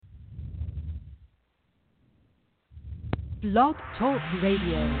Blog Talk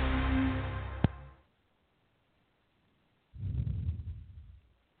Radio.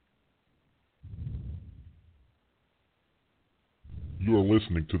 You are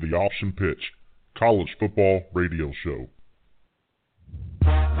listening to the Option Pitch College Football Radio Show.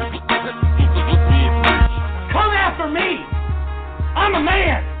 Come after me! I'm a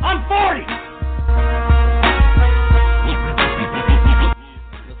man! I'm 40!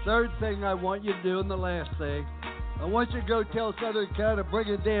 The third thing I want you to do, and the last thing, I want you to go tell Southern Cal to bring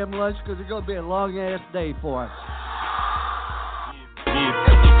a damn lunch because it's going to be a long-ass day for us.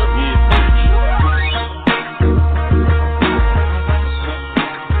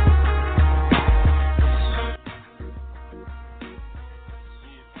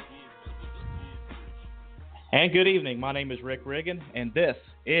 And good evening. My name is Rick Riggin, and this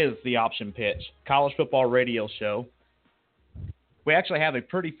is the Option Pitch College Football Radio Show. We actually have a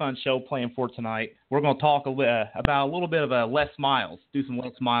pretty fun show planned for tonight. We're going to talk about a little bit of Les Miles, do some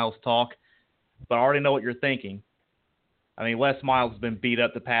Les Miles talk, but I already know what you're thinking. I mean, Les Miles has been beat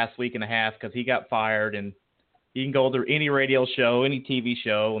up the past week and a half because he got fired, and you can go to any radio show, any TV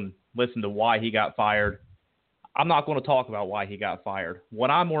show, and listen to why he got fired. I'm not going to talk about why he got fired.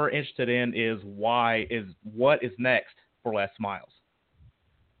 What I'm more interested in is what is next for Les Miles.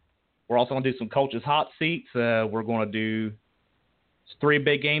 We're also going to do some coaches' hot seats. We're going to do 3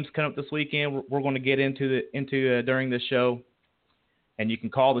 big games coming up this weekend. We're going to get into during this show, and you can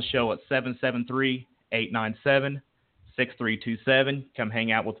call the show at 773-897-6327. Come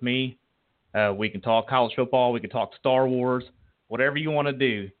hang out with me. We can talk college football. We can talk Star Wars. Whatever you want to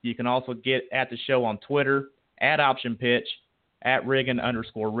do. You can also get at the show on Twitter at Option Pitch, at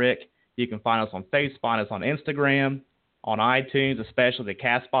Riggin_Rick. You can find us on Facebook, find us on Instagram, on iTunes, especially the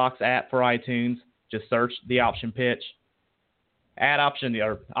CastBox app for iTunes. Just search the Option Pitch. At option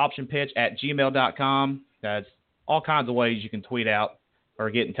pitch at gmail.com. That's all kinds of ways you can tweet out or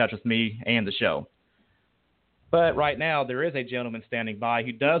get in touch with me and the show. But right now, there is a gentleman standing by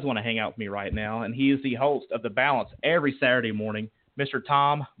who does want to hang out with me right now, and he is the host of The Balance every Saturday morning, Mr.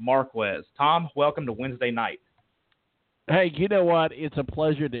 Tom Marquis. Tom, welcome to Wednesday night. Hey, you know what? It's a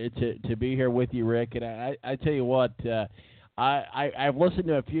pleasure to be here with you, Rick. And I tell you what, I've listened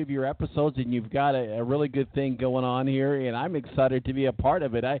to a few of your episodes, and you've got a really good thing going on here, and I'm excited to be a part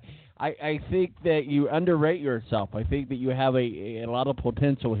of it. I think that you underrate yourself. I think that you have a lot of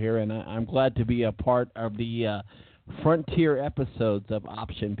potential here, and I'm glad to be a part of the frontier episodes of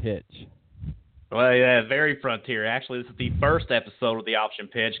Option Pitch. Well, yeah, very frontier. Actually, this is the first episode of the Option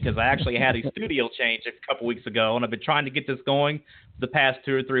Pitch because I actually had a studio change a couple weeks ago, and I've been trying to get this going the past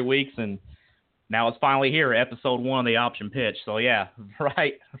 2 or 3 weeks, and now it's finally here, episode 1 of the Option Pitch. So, yeah,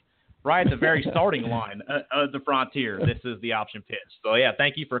 right at the very starting line of the frontier, this is the Option Pitch. So, yeah,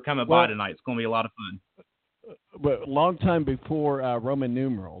 thank you for coming by tonight. It's going to be a lot of fun. But long time before Roman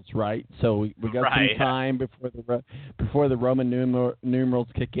numerals, right? So we got some time before the Roman numerals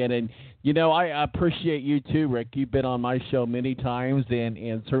kick in. And, you know, I appreciate you too, Rick. You've been on my show many times,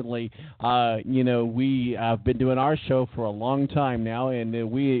 and certainly, you know, we have been doing our show for a long time now,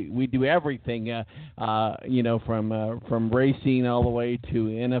 and we do everything, you know, from racing all the way to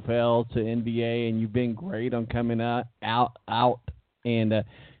NFL to NBA, and you've been great on coming out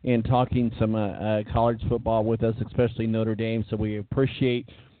and talking some college football with us, especially Notre Dame. So we appreciate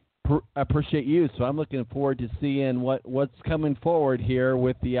you. So I'm looking forward to seeing what's coming forward here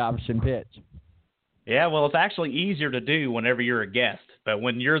with the Option Pitch. Yeah, well, it's actually easier to do whenever you're a guest, but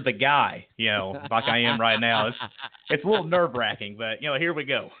when you're the guy, you know, like I am right now, it's a little nerve-wracking. But you know, here we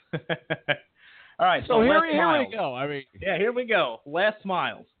go. All right, so here we go. Yeah, here we go. Les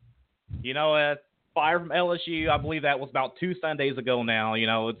Miles. You know, fired from LSU. I believe that was about 2 Sundays ago now. You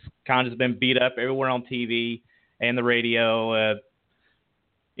know, it's kind of just been beat up everywhere on TV and the radio.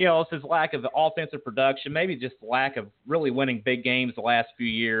 You know, it's his lack of offensive production, maybe just lack of really winning big games the last few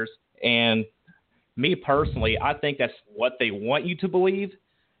years. And me personally, I think that's what they want you to believe.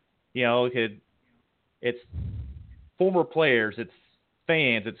 You know, it's former players, it's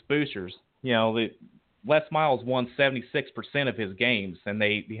fans, it's boosters. You know, Les Miles won 76% of his games, and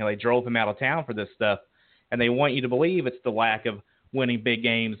they drove him out of town for this stuff. And they want you to believe it's the lack of winning big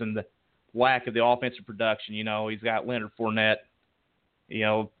games and the lack of the offensive production. You know, he's got Leonard Fournette, you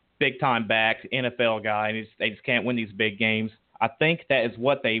know, big-time back, NFL guy, and they just can't win these big games. I think that is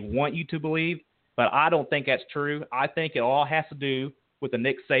what they want you to believe, but I don't think that's true. I think it all has to do with the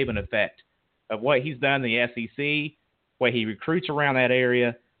Nick Saban effect of what he's done in the SEC, what he recruits around that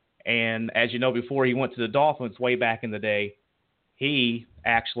area. And as you know, before he went to the Dolphins way back in the day, he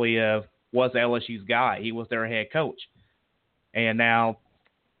actually was LSU's guy. He was their head coach. And now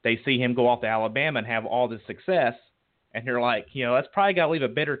they see him go off to Alabama and have all this success, And you're like, that's probably got to leave a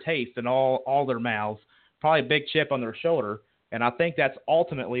bitter taste in all their mouths, probably a big chip on their shoulder. And I think that's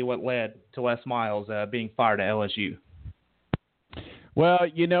ultimately what led to Les Miles being fired at LSU. Well,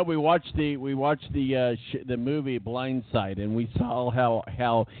 we watched the movie Blindside, and we saw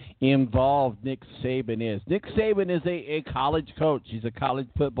how involved Nick Saban is. Nick Saban is a college coach. He's a college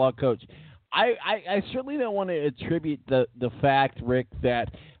football coach. I certainly don't want to attribute the fact, Rick, that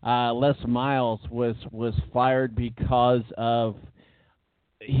Les Miles was fired because of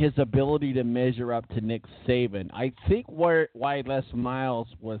his ability to measure up to Nick Saban. I think why Les Miles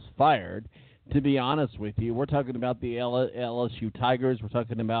was fired, to be honest with you, we're talking about the LSU Tigers. We're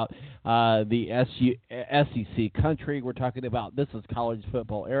talking about the SEC country. We're talking about this is college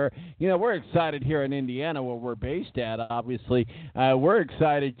football era. We're excited here in Indiana where we're based at, obviously. We're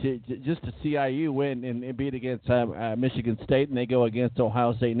excited to see IU win and beat against Michigan State, and they go against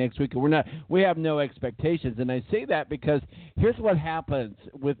Ohio State next week. We have no expectations, and I say that because here's what happens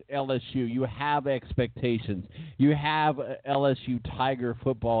with LSU. You have expectations. You have LSU Tiger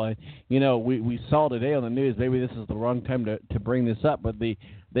football, and, we saw today on the news, maybe this is the wrong time to bring this up, but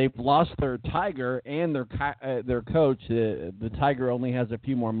they've lost their Tiger and their coach. The Tiger only has a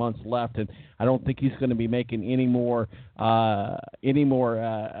few more months left, and I don't think he's going to be making any more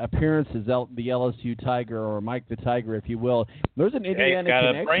appearances. The LSU Tiger, or Mike the Tiger, if you will. There's an Indiana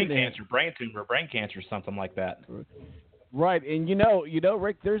connection. He's got a brain cancer, brain tumor, brain cancer, something like that. Right, and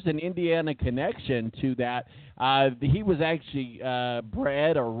Rick, there's an Indiana connection to that. He was actually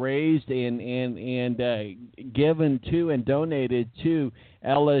bred or raised and given to and donated to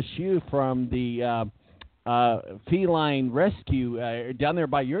LSU from the feline rescue down there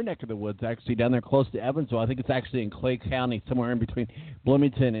by your neck of the woods, actually down there close to Evansville. I think it's actually in Clay County, somewhere in between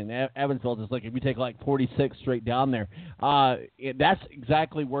Bloomington and Evansville. Just like if you take like 46 straight down there, that's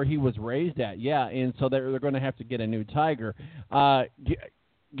exactly where he was raised at. Yeah, and so they're going to have to get a new Tiger.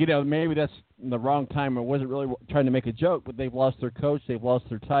 Maybe that's the wrong time. I wasn't really trying to make a joke, but they've lost their coach, they've lost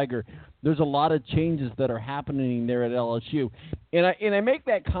their Tiger. There's a lot of changes that are happening there at LSU, and I make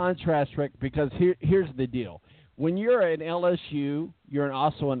that contrast, Rick, because here's the deal: when you're an LSU, you're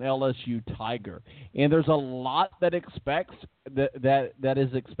also an LSU Tiger, and there's a lot that is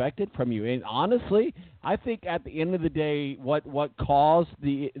expected from you. And honestly, I think at the end of the day, what caused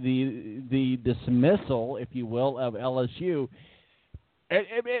the dismissal, if you will, of LSU.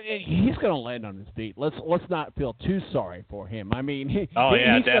 He's going to land on his feet. Let's not feel too sorry for him. I mean, he's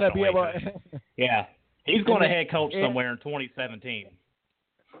definitely. going to be able. Yeah, he's going to head coach somewhere in 2017.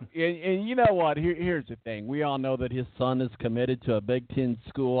 And you know what? Here's the thing. We all know that his son is committed to a Big Ten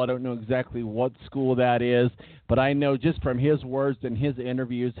school. I don't know exactly what school that is, but I know just from his words and his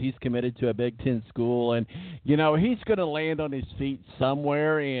interviews, he's committed to a Big Ten school. And, he's going to land on his feet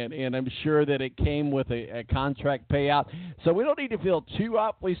somewhere, and I'm sure that it came with a contract payout. So we don't need to feel too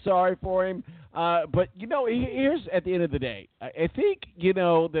awfully sorry for him. But, here's at the end of the day, I think,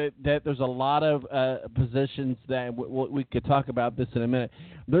 that there's a lot of positions that we could talk about this in a minute.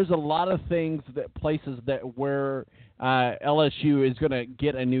 There's a lot of places where LSU is going to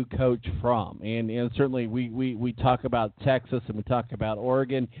get a new coach from. And certainly we talk about Texas and we talk about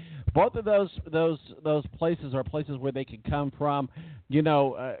Oregon. Both of those places are places where they can come from,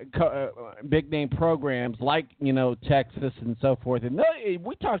 big name programs like, Texas and so forth. And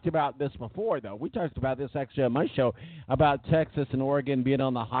we talked about this before, though. We talked about this actually on my show about Texas and Oregon being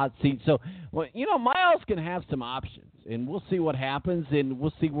on the hot seat. So, Miles can have some options, and we'll see what happens, and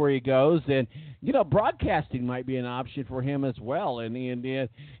we'll see where he goes. And, broadcasting might be an option for him as well. And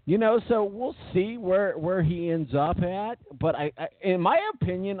so we'll see where he ends up at. But in my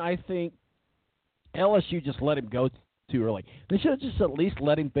opinion, I think LSU just let him go too early. They should have just at least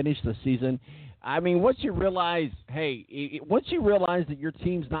let him finish the season. I mean, once you realize that your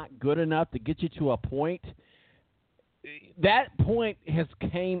team's not good enough to get you to a point, that point has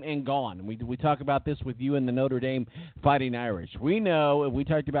came and gone. We talk about this with you and the Notre Dame Fighting Irish. We know, and we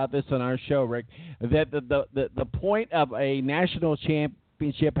talked about this on our show, Rick, that the point of a national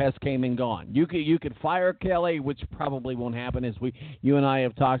championship has came and gone. You could fire Kelly, which probably won't happen, as you and I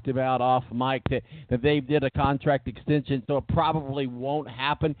have talked about off mic that they did a contract extension, so it probably won't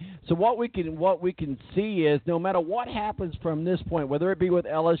happen. So what we can see is no matter what happens from this point, whether it be with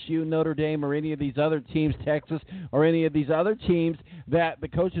LSU, Notre Dame, or any of these other teams, Texas, or any of these other teams, that the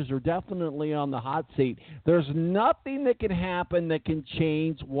coaches are definitely on the hot seat. There's nothing that can happen that can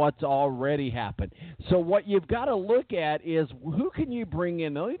change what's already happened. So what you've got to look at is who can you bring bring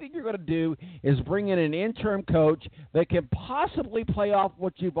in. The only thing you're going to do is bring in an interim coach that can possibly play off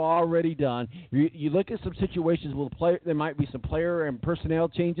what you've already done. You look at some situations where there might be some player and personnel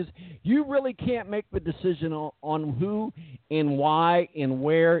changes. You really can't make the decision on who and why and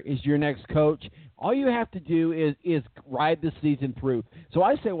where is your next coach. All you have to do is ride the season through. So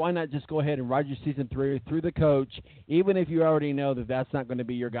I say, why not just go ahead and ride your season through the coach, even if you already know that that's not going to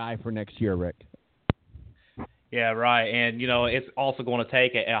be your guy for next year, Rick. Yeah, right. And, it's also going to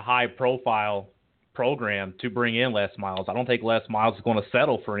take a high-profile program to bring in Les Miles. I don't think Les Miles is going to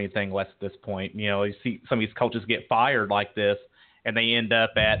settle for anything less at this point. You see some of these coaches get fired like this, and they end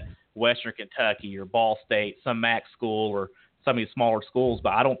up at Western Kentucky or Ball State, some MAC school, or some of these smaller schools,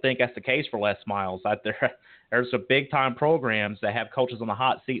 but I don't think that's the case for Les Miles. There's some big-time programs that have coaches on the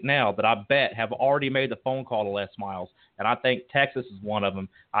hot seat now that I bet have already made the phone call to Les Miles, and I think Texas is one of them.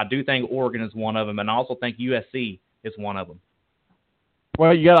 I do think Oregon is one of them, and I also think USC is one of them.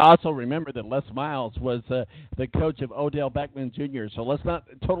 Well, you got to also remember that Les Miles was the coach of Odell Beckham Jr., so let's not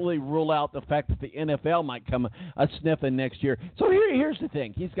totally rule out the fact that the NFL might come a sniffing next year. So here's the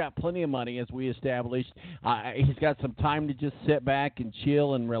thing. He's got plenty of money, as we established. He's got some time to just sit back and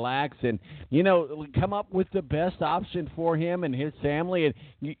chill and relax and, come up with the best option for him and his family.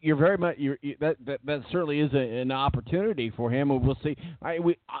 And you're very much that certainly is an opportunity for him, and we'll see.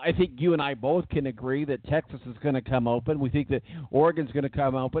 I think you and I both can agree that Texas is going to come open. We think that Oregon's going to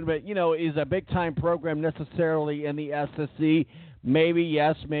come open, but is a big time program necessarily in the SEC? Maybe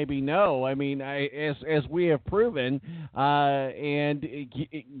yes, maybe no. I mean, as we have proven, and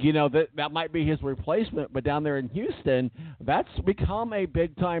that might be his replacement. But down there in Houston, that's become a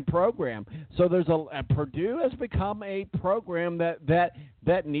big time program. So there's Purdue has become a program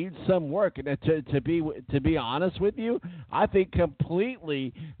that needs some work. And to be honest with you, I think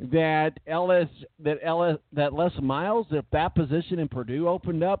completely that Les Miles, if that position in Purdue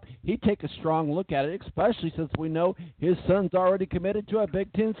opened up, he'd take a strong look at it, especially since we know his son's already committed to a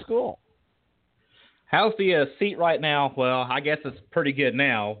Big Ten school. How's the seat right now? Well, I guess it's pretty good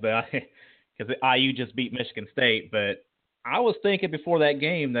now, but because IU just beat Michigan State. But I was thinking before that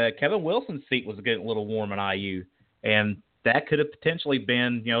game that Kevin Wilson's seat was getting a little warm in IU, and that could have potentially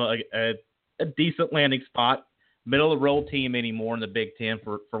been, a decent landing spot, middle of the road team anymore in the Big Ten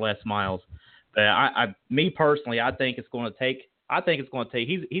for Les Miles. But me personally, I think it's going to take.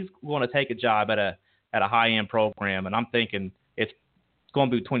 He's going to take a job at a high end program, and I'm thinking it's going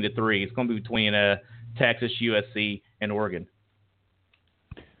to be between the three. It's going to be between Texas, USC, and Oregon.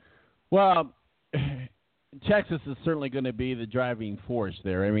 Well, Texas is certainly going to be the driving force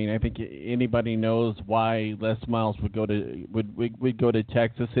there. I mean, I think anybody knows why Les Miles would go to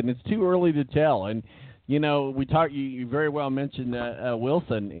Texas, and it's too early to tell. And you very well mentioned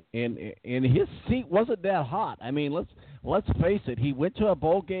Wilson, and his seat wasn't that hot. I mean, let's face it. He went to a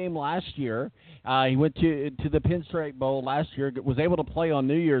bowl game last year. He went to the Pinstripe Bowl last year. Was able to play on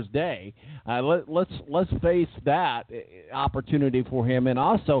New Year's Day. Let's face that opportunity for him. And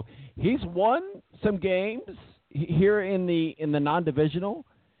also, he's won some games here in the non-divisional.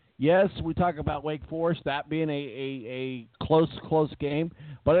 Yes, we talk about Wake Forest, that being a close game.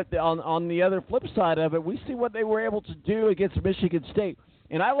 But on the other flip side of it, we see what they were able to do against Michigan State.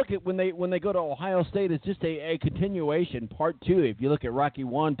 And I look at when they go to Ohio State, it's just a continuation, part two. If you look at Rocky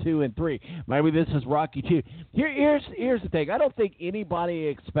 1, 2, and 3, maybe this is Rocky 2. Here's the thing. I don't think anybody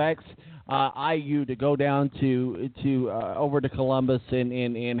expects IU to go down to over to Columbus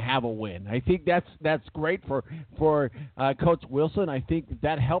and have a win. I think that's great for Coach Wilson. I think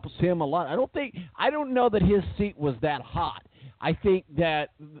that helps him a lot. I don't know that his seat was that hot. I think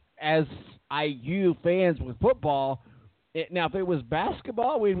that as IU fans with football. Now, if it was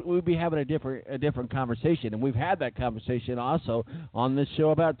basketball, we'd be having a different conversation, and we've had that conversation also on this show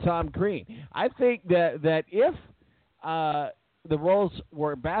about Tom Crean. I think that if the roles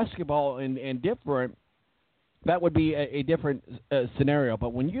were basketball and different, that would be a different scenario.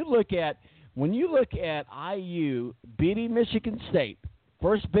 But when you look at IU beating Michigan State,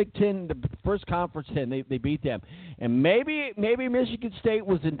 first Big Ten, the first Conference 10, they beat them, and maybe Michigan State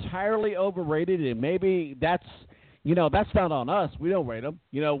was entirely overrated, and maybe that's not on us. We don't rate them.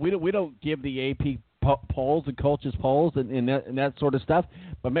 We don't give the AP polls and coaches polls and that sort of stuff.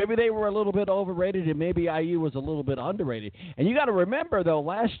 But maybe they were a little bit overrated, and maybe IU was a little bit underrated. And you got to remember, though,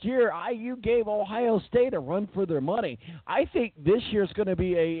 last year IU gave Ohio State a run for their money. I think this year is going to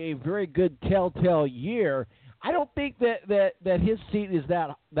be a very good telltale year. I don't think that his seat is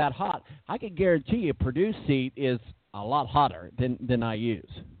that hot. I can guarantee you Purdue's seat is a lot hotter than IU's.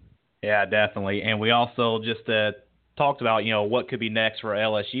 Yeah, definitely. And we also just talked about, what could be next for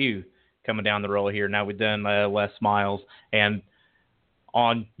LSU coming down the road here. Now we've done Les Miles. And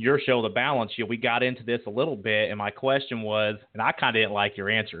on your show, The Balance, we got into this a little bit, and my question was, and I kind of didn't like your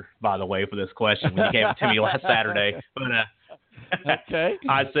answer, by the way, for this question when you gave it to me last Saturday. But okay,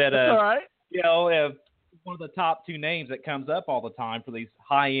 I said, all right. If one of the top two names that comes up all the time for these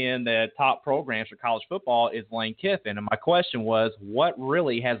high-end top programs for college football is Lane Kiffin. And my question was, what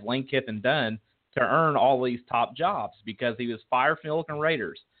really has Lane Kiffin done to earn all these top jobs? Because he was fired from the Oakland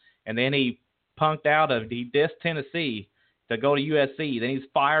Raiders, and then he he dissed Tennessee to go to USC. Then he's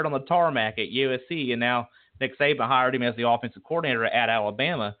fired on the tarmac at USC, and now Nick Saban hired him as the offensive coordinator at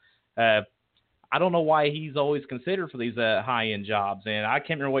Alabama. I don't know why he's always considered for these high-end jobs, and I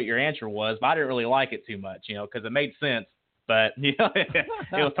can't remember what your answer was, but I didn't really like it too much, because it made sense. But it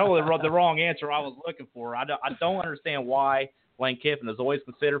was totally the wrong answer I was looking for. I don't understand why Lane Kiffin is always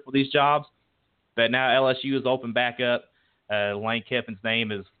considered for these jobs, but now LSU is open back up. Lane Kiffin's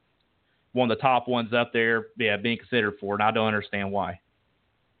name is one of the top ones up there, being considered for, and I don't understand why.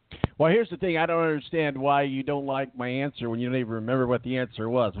 Well, here's the thing. I don't understand why you don't like my answer when you don't even remember what the answer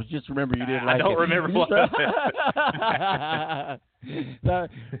was. But just remember you didn't like it. I don't remember what that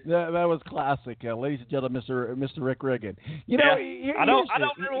was classic, ladies and gentlemen, Mr. Rick Riggin. I don't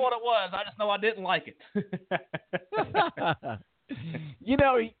remember what it was. I just know I didn't like it.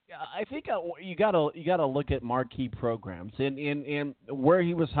 I think you gotta look at marquee programs and where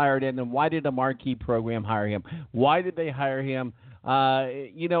he was hired in, and why did a marquee program hire him? Why did they hire him?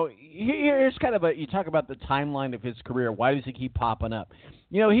 Here's kind of you talk about the timeline of his career. Why does he keep popping up?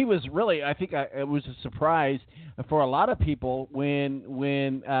 He was really, I think it was a surprise for a lot of people when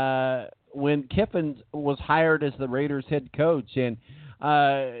Kiffin was hired as the Raiders head coach, and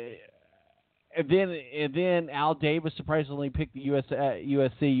then Al Davis surprisingly picked the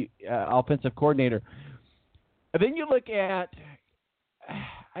USC offensive coordinator. And then you look at,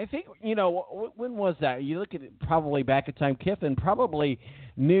 I think, when was that? You look at it probably back at time. Kiffin probably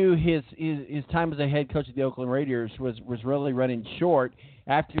knew his time as a head coach of the Oakland Raiders was really running short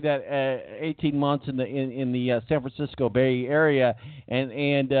after that 18 months in the San Francisco Bay Area, and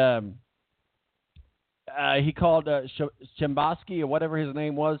he called Shembosky or whatever his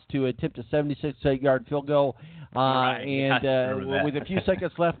name was to attempt a 76-yard field goal, with a few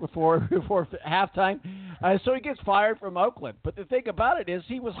seconds left before halftime. So he gets fired from Oakland. But the thing about it is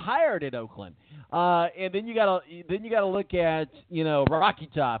he was hired at Oakland, and then you gotta look at Rocky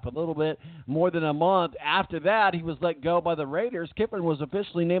Top. A little bit more than a month after that, he was let go by the Raiders. Kiffin was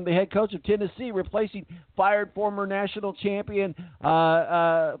officially named the head coach of Tennessee, replacing fired former national champion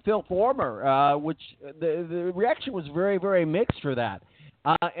Phil Former, which the reaction was very, very mixed for that.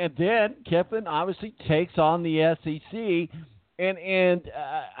 And then Kiffin obviously takes on the SEC, and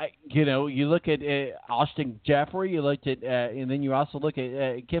you look at Austin Jeffrey, you looked at, and then you also look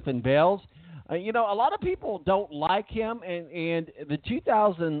at Kiffin Bales. A lot of people don't like him, and the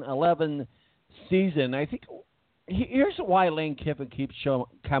 2011 season, I think, here's why Lane Kiffin keeps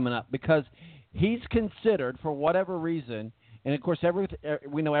coming up, because he's considered, for whatever reason. And, of course,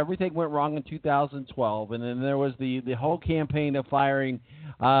 we know everything went wrong in 2012, and then there was the whole campaign of firing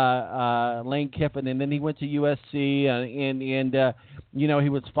Lane Kiffin, and then he went to USC, and he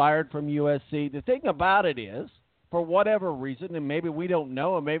was fired from USC. The thing about it is, for whatever reason, and maybe we don't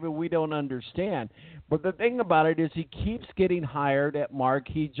know and maybe we don't understand, but the thing about it is he keeps getting hired at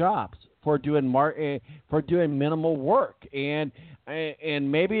marquee jobs for doing minimal work, and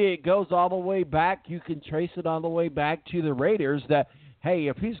maybe it goes all the way back. You can trace it all the way back to the Raiders. That hey,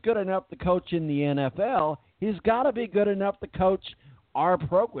 if he's good enough to coach in the NFL, he's got to be good enough to coach our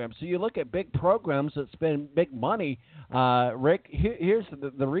program. So you look at big programs that spend big money. Rick, here's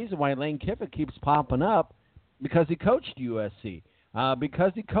the reason why Lane Kiffin keeps popping up: because he coached USC,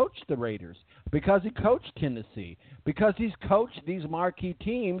 because he coached the Raiders, because he coached Tennessee, because he's coached these marquee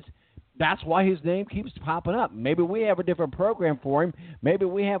teams. That's why his name keeps popping up. Maybe we have a different program for him. Maybe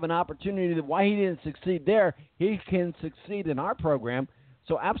we have an opportunity that why he didn't succeed there, he can succeed in our program.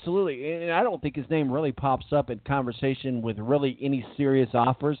 So absolutely, and I don't think his name really pops up in conversation with really any serious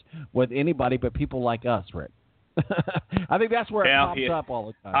offers with anybody but people like us, Rick. I think that's where it pops up all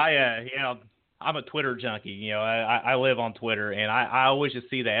the time. I'm a Twitter junkie. I live on Twitter, and I always just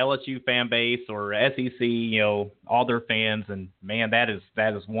see the LSU fan base or SEC, all their fans, and man, that is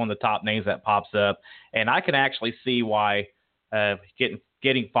one of the top names that pops up. And I can actually see why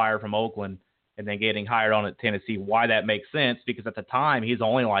getting fired from Oakland and then getting hired on at Tennessee, why that makes sense, because at the time he's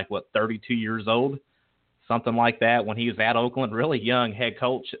only 32 years old, something like that, when he was at Oakland, really young head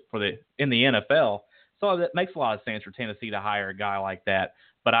coach in the NFL. So that makes a lot of sense for Tennessee to hire a guy like that.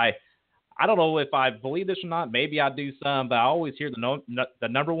 But I don't know if I believe this or not. Maybe I do some, but I always hear the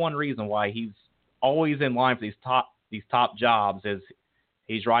number one reason why he's always in line for these top jobs is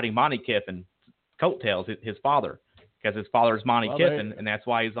he's riding Monty Kiffin's coattails, his father, because his father is Monty Kiffin, and that's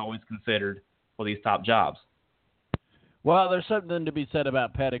why he's always considered for these top jobs. Well, there's something to be said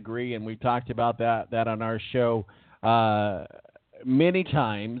about pedigree, and we talked about that on our show many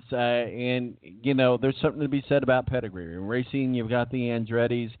times. And, there's something to be said about pedigree. In racing, you've got the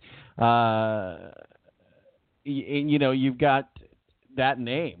Andretti's. You've got that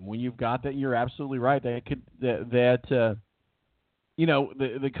name. When you've got that, you're absolutely right. The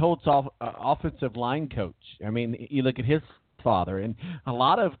Colts offensive line coach. I mean, you look at his father, and a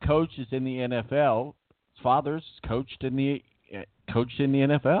lot of coaches in the NFL, fathers coached in the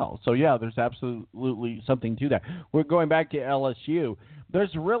NFL. So yeah, there's absolutely something to that. We're going back to LSU.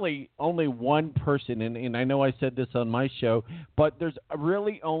 There's really only one person, and I know I said this on my show, but there's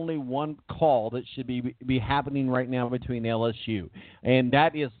really only one call that should be happening right now between LSU, and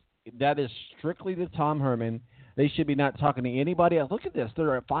that is strictly to Tom Herman. They should be not talking to anybody else. Look at this.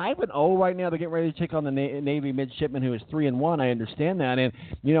 They're at 5-0 right now. They're getting ready to take on the Navy midshipman, who is 3-1. I understand that. And,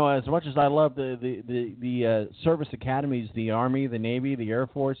 as much as I love the service academies, the Army, the Navy, the Air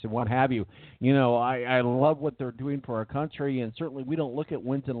Force, and what have you, I love what they're doing for our country. And certainly we don't look at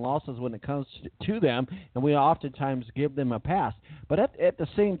wins and losses when it comes to them, and we oftentimes give them a pass. But at the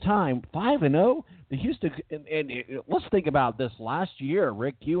same time, 5-0, the Houston, and let's think about this. Last year,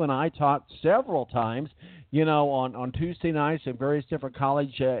 Rick, you and I talked several times, on Tuesday nights and various different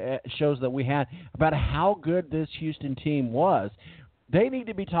college shows that we had about how good this Houston team was. They need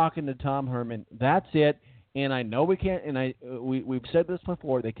to be talking to Tom Herman. That's it. And I know we can't, and we've said this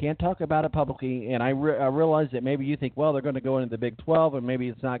before, they can't talk about it publicly, and I realize that maybe you think, well, they're going to go into the Big 12, and maybe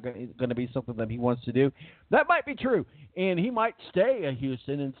it's not going to be something that he wants to do. That might be true, and he might stay at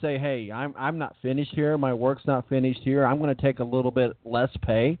Houston and say, hey, I'm not finished here, my work's not finished here, I'm going to take a little bit less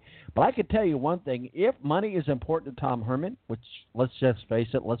pay. But I can tell you one thing, if money is important to Tom Herman, which, let's just face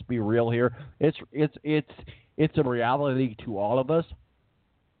it, let's be real here, it's a reality to all of us.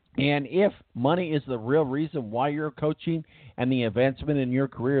 And if money is the real reason why you're coaching and the advancement in your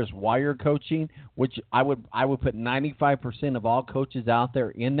career is why you're coaching, which I would put 95% of all coaches out there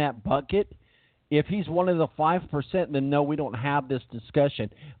in that bucket, if he's one of the 5%, then no, we don't have this discussion.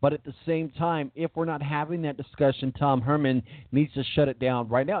 But at the same time, if we're not having that discussion, Tom Herman needs to shut it down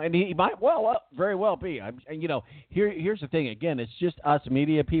right now. And he might very well be. Here's the thing. Again, it's just us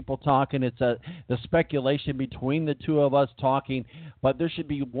media people talking. It's the speculation between the two of us talking. But there should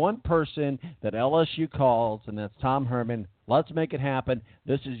be one person that LSU calls, and that's Tom Herman. Let's make it happen.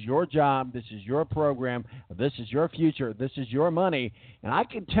 This is your job. This is your program. This is your future. This is your money. And I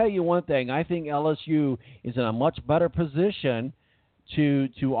can tell you one thing. I think LSU is in a much better position to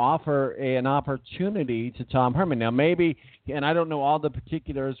offer an opportunity to Tom Herman. Now, maybe, and I don't know all the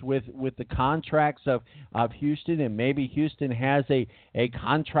particulars with the contracts of Houston, and maybe Houston has a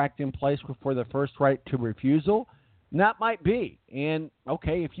contract in place for the first right to refusal. And that might be. And,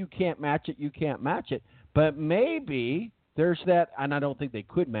 okay, if you can't match it, you can't match it. But maybe there's that, and I don't think they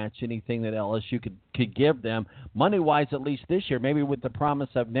could match anything that LSU could give them, money-wise at least this year, maybe with the promise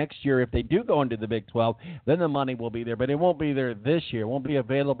of next year if they do go into the Big 12, then the money will be there. But it won't be there this year. It won't be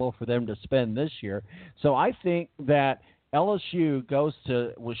available for them to spend this year. So I think that LSU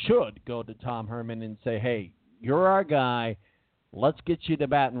should go to Tom Herman and say, hey, you're our guy. Let's get you to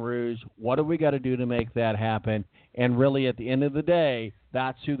Baton Rouge. What do we got to do to make that happen? And really, at the end of the day,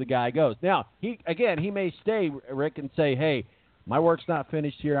 that's who the guy goes. Now, he may stay, Rick, and say, hey, my work's not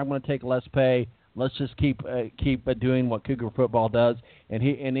finished here. I'm going to take less pay. Let's just keep doing what Cougar football does. And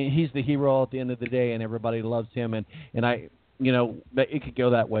he's the hero at the end of the day, and everybody loves him. And it could go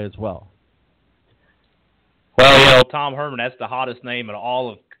that way as well. Well, Tom Herman, that's the hottest name in all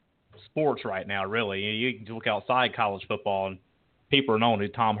of sports right now, really. You can look outside college football, and people are knowing who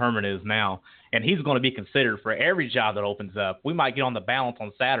Tom Herman is now. And he's going to be considered for every job that opens up. We might get on the balance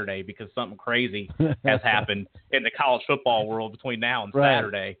on Saturday because something crazy has happened in the college football world between now and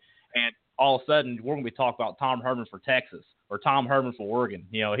Saturday. And all of a sudden, we're going to be talking about Tom Herman for Texas or Tom Herman for Oregon.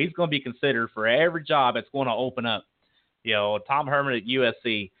 He's going to be considered for every job that's going to open up. Tom Herman at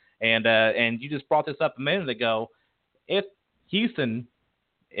USC. And you just brought this up a minute ago. If Houston,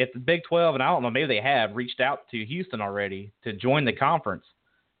 if the Big 12, and I don't know, maybe they have reached out to Houston already to join the conference.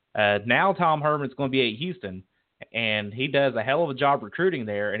 Now Tom Herman's going to be at Houston, and he does a hell of a job recruiting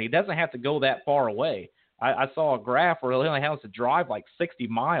there, and he doesn't have to go that far away. I saw a graph where he only has to drive like 60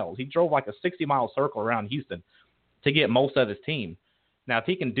 miles. He drove like a 60-mile circle around Houston to get most of his team. Now, if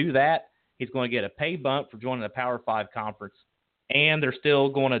he can do that, he's going to get a pay bump for joining the Power 5 conference, and they're still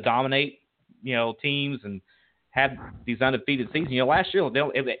going to dominate, teams, and had these undefeated seasons. Last year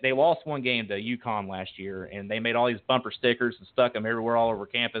they lost one game to UConn last year, and they made all these bumper stickers and stuck them everywhere all over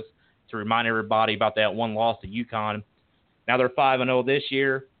campus to remind everybody about that one loss to UConn. Now they're 5-0 this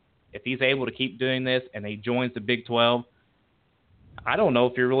year. If he's able to keep doing this and he joins the Big 12, I don't know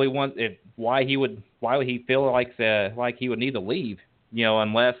if he really wants why would he feel like he would need to leave?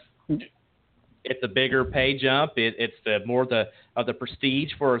 Unless it's a bigger pay jump. It's more of the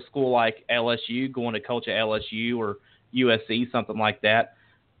prestige for a school like LSU, going to coach at LSU or USC, something like that.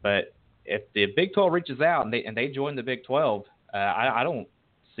 But if the Big 12 reaches out and they join the Big 12, I don't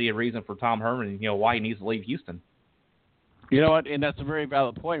see a reason for Tom Herman, why he needs to leave Houston. You know what? And that's a very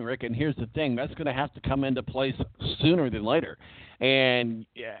valid point, Rick. And here's the thing. That's going to have to come into place sooner than later. And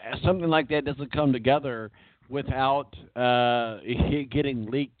something like that doesn't come together without getting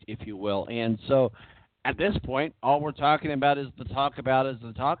leaked, if you will. And so at this point, all we're talking about is the talk about.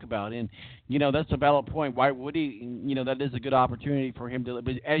 And, that's a valid point. Why would he? That is a good opportunity for him to.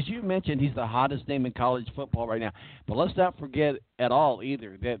 But as you mentioned, he's the hottest name in college football right now. But let's not forget at all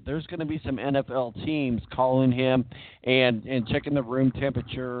either that there's going to be some NFL teams calling him and checking the room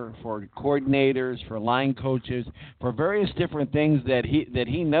temperature for coordinators, for line coaches, for various different things that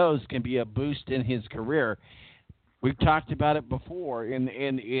he knows can be a boost in his career. We've talked about it before. In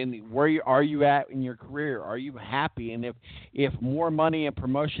where are you at in your career? Are you happy? And if more money and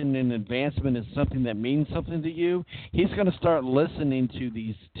promotion and advancement is something that means something to you, he's going to start listening to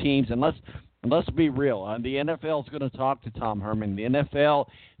these teams. And let's be real. The NFL is going to talk to Tom Herman. The NFL,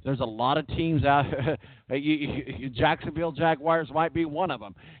 there's a lot of teams out. Jacksonville Jaguars might be one of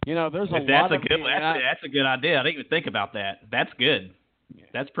them. There's a lot of. That's a good idea. I didn't even think about that. That's good.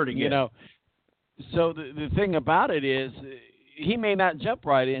 That's pretty good. So the thing about it is he may not jump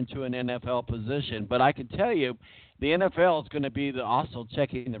right into an NFL position, but I can tell you the NFL is going to be also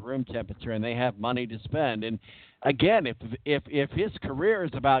checking the room temperature, and they have money to spend. And again, if his career is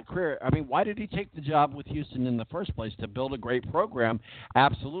about career, I mean, why did he take the job with Houston in the first place? To build a great program?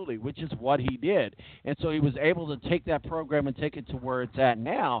 Absolutely, which is what he did. And so he was able to take that program and take it to where it's at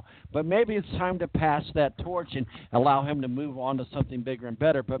now. But maybe it's time to pass that torch and allow him to move on to something bigger and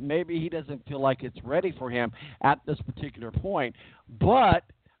better. But maybe he doesn't feel like it's ready for him at this particular point. But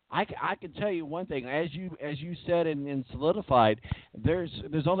I can tell you one thing, as you said and solidified, there's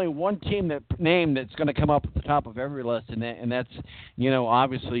only one team that's going to come up at the top of every list, and that's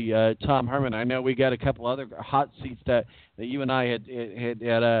obviously Tom Herman. I know we got a couple other hot seats that you and I had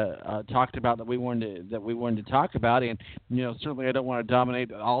talked about that we wanted to talk about, and certainly I don't want to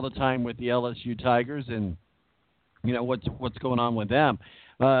dominate all the time with the LSU Tigers and what's going on with them.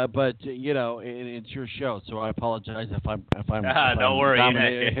 But it's your show, so I apologize if I'm. Don't worry.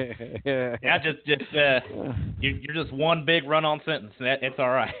 You're just one big run-on sentence. It's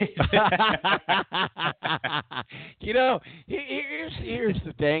all right. Here's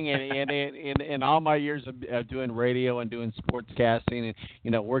the thing, and in all my years of doing radio and doing sportscasting,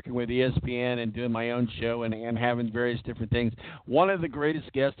 and working with ESPN and doing my own show and having various different things, one of the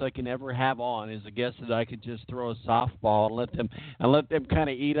greatest guests I can ever have on is a guest that I could just throw a softball and let them kind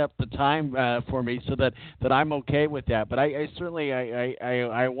of eat up the time for me, so that I'm okay with that. But I certainly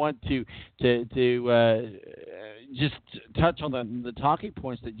I want to just touch on the talking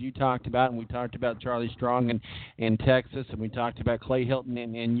points that you talked about, and we talked about Charlie Strong in Texas, and we talked about Clay Hilton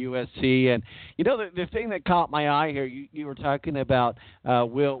in USC, and the thing that caught my eye here, you were talking about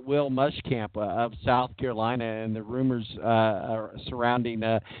Will Muschamp of South Carolina and the rumors surrounding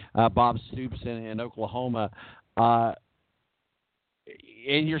Bob Stoops in Oklahoma.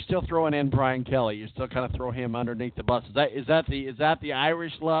 And you're still throwing in Brian Kelly. You're still kind of throwing him underneath the bus. Is that the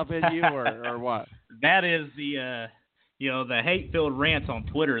Irish love in you, or what? That is the the hate-filled rants on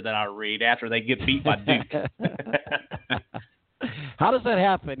Twitter that I read after they get beat by Duke. How does that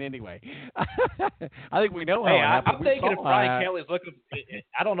happen anyway? I think we know how it happened. I'm thinking if Brian Kelly's looking.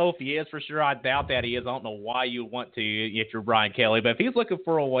 I don't know if he is for sure. I doubt that he is. I don't know why you would want to if you're Brian Kelly. But if he's looking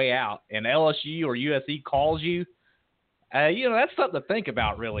for a way out, and LSU or USC calls you. That's something to think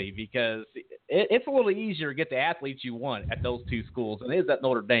about, really, because it's a little easier to get the athletes you want at those two schools than it is at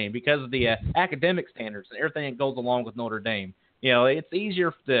Notre Dame because of the academic standards and everything that goes along with Notre Dame. It's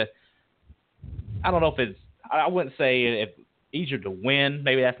easier I don't know if it's – I wouldn't say it's easier to win.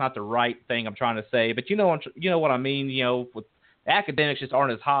 Maybe that's not the right thing I'm trying to say. But you know what I mean? With academics just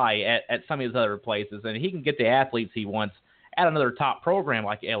aren't as high at some of these other places, and he can get the athletes he wants at another top program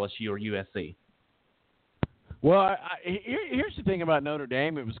like LSU or USC. Well, here's the thing about Notre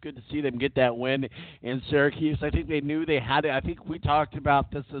Dame. It was good to see them get that win in Syracuse. I think they knew they had it. I think we talked about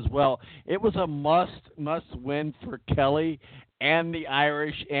this as well. It was a must win for Kelly and the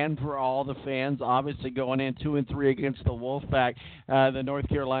Irish, and for all the fans, obviously going in 2-3 against the Wolfpack, the North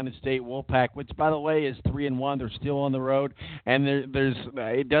Carolina State Wolfpack, which by the way is 3-1. They're still on the road, and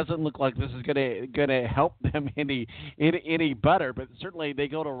it doesn't look like this is gonna help them any better. But certainly they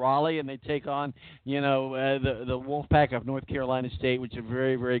go to Raleigh and they take on the Wolfpack of North Carolina State, which is a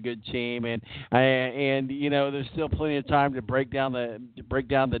very, very good team, and there's still plenty of time to break down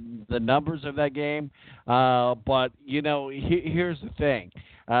the numbers of that game. But here's the thing,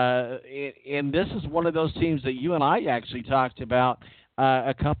 and this is one of those teams that you and I actually talked about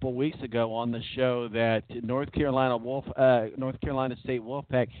a couple of weeks ago on the show, that North Carolina State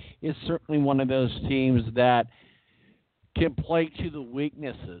Wolfpack is certainly one of those teams that can play to the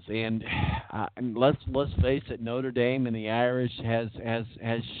weaknesses, and let's face it, Notre Dame and the Irish has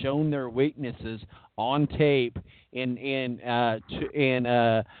shown their weaknesses on tape in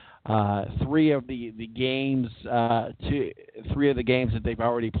three of the games that they've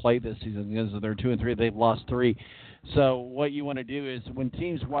already played this season. Because they're 2-3, they've lost 3. So what you want to do is, when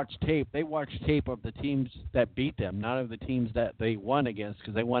teams watch tape, they watch tape of the teams that beat them, not of the teams that they won against,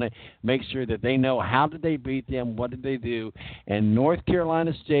 because they want to make sure that they know how did they beat them, what did they do. And North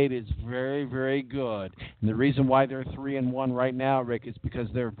Carolina State is very, very good. And the reason why they're 3-1 right now, Rick, is because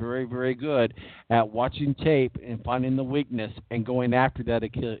they're very, very good at watching tape and finding the weakness and going after that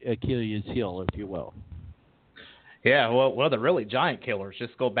Achilles heel, if you will. Yeah, well, they're really giant killers.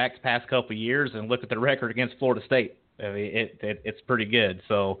 Just go back the past couple of years and look at the record against Florida State. I mean, it's pretty good.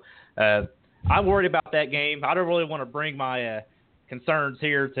 So I'm worried about that game. I don't really want to bring my concerns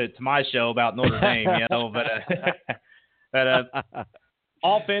here to my show about Notre Dame, but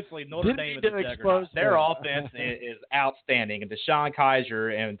offensively, Notre Dame is a juggernaut. Their offense is outstanding. And Deshaun Kaiser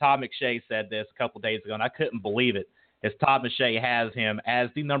and Todd McShay said this a couple of days ago, and I couldn't believe it, as Todd McShay has him as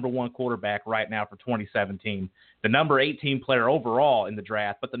the number 1 quarterback right now for 2017. The number 18 player overall in the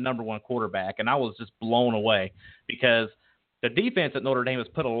draft, but the number 1 quarterback. And I was just blown away, because the defense at Notre Dame has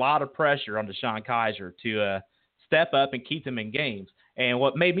put a lot of pressure on Deshaun Kaiser to step up and keep them in games. And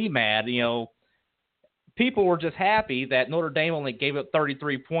what made me mad, people were just happy that Notre Dame only gave up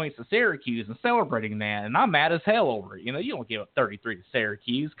 33 points to Syracuse and celebrating that. And I'm mad as hell over it. You don't give up 33 to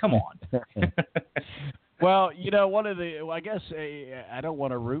Syracuse. Come on. Well, I guess I don't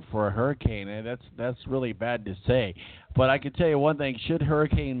want to root for a hurricane, and that's really bad to say. But I can tell you one thing: should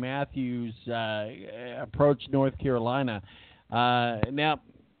Hurricane Matthews approach North Carolina, now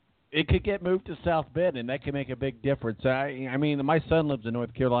it could get moved to South Bend, and that can make a big difference. I mean, my son lives in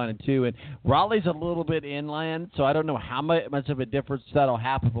North Carolina too, and Raleigh's a little bit inland, so I don't know how much of a difference that'll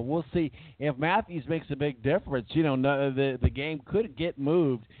happen. But we'll see. If Matthews makes a big difference, the game could get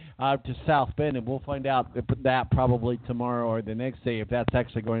moved to South Bend, and we'll find out that probably tomorrow or the next day if that's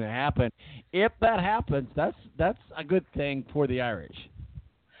actually going to happen. If that happens, that's a good thing for the Irish.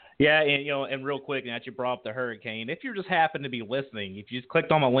 Yeah, and real quick, now that you brought up the hurricane, if you just happen to be listening, if you just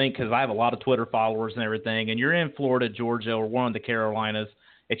clicked on my link, because I have a lot of Twitter followers and everything, and you're in Florida, Georgia, or one of the Carolinas,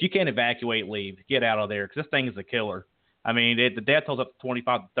 if you can't evacuate, leave. Get out of there, because this thing is a killer. I mean, the death toll's up to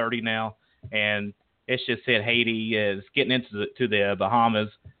 25 to 30 now, and it's just hit Haiti. It's getting into the Bahamas.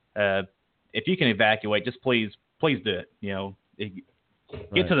 If you can evacuate, just please do it.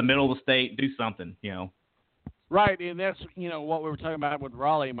 Get to the middle of the state, do something. Right, and that's what we were talking about with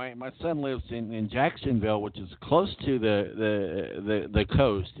Raleigh. My son lives in Jacksonville, which is close to the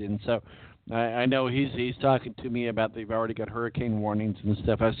coast, and so I know he's talking to me about they've already got hurricane warnings and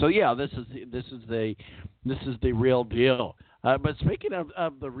stuff. So yeah, this is the real deal. But speaking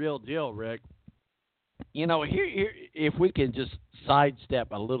of the real deal, Rick, here if we can just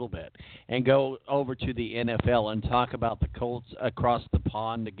sidestep a little bit and go over to the NFL and talk about the Colts across the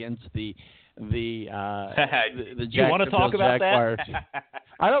pond against the you want to talk about Jaguars. That?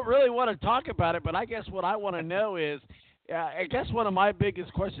 I don't really want to talk about it, but I guess what I want to know is, I guess one of my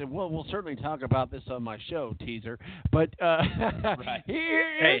biggest questions. We'll certainly talk about this on my show, teaser. But right.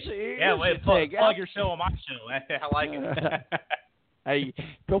 Here's plug your show on my show. I like it. Hey,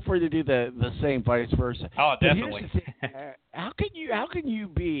 feel free to do the same, vice versa. Oh, definitely. How can you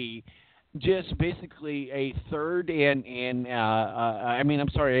be just basically a third amounted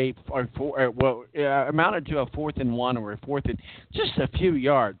to a 4th and 1 or a 4th and just a few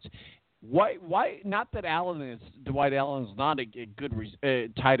yards, Why? Not that Dwight Allen is not a good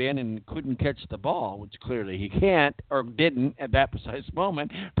tight end and couldn't catch the ball, which clearly he can't or didn't at that precise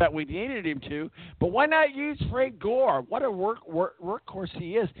moment that we needed him to. But why not use Frank Gore? What a workhorse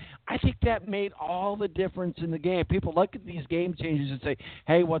he is! I think that made all the difference in the game. People look at these game changers and say,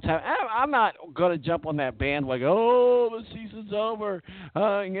 "Hey, what's happening?" I'm not going to jump on that bandwagon. Oh, the season's over.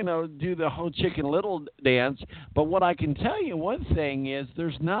 Do the whole Chicken Little dance. But what I can tell you, one thing is,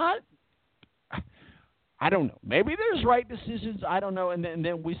 there's not. I don't know. Maybe there's right decisions. I don't know. And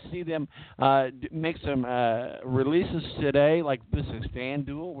then we see them make some releases today, like this is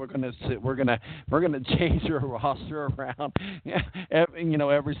FanDuel. We're gonna change our roster around,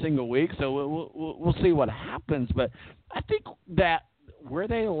 every single week. So we'll see what happens. But I think that where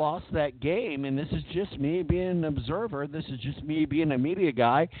they lost that game, and this is just me being an observer. This is just me being a media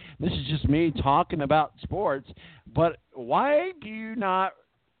guy. This is just me talking about sports. But why do you not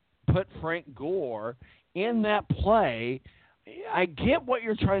put Frank Gore in that play? I get what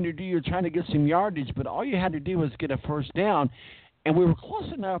you're trying to do. You're trying to get some yardage, but all you had to do was get a first down, and we were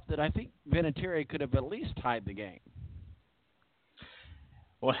close enough that I think Vinatieri could have at least tied the game.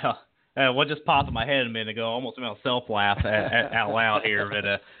 Well, what just popped in my head a minute ago, almost made myself laugh out loud here.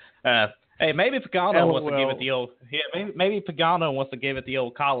 But hey, maybe Pagano wants to give it the old. Yeah, maybe Pagano wants to give it the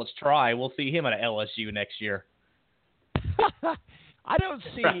old college try. We'll see him at LSU next year. I don't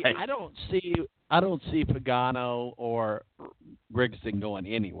see Pagano or Grigson going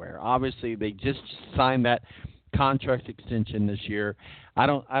anywhere. Obviously, they just signed that contract extension this year. I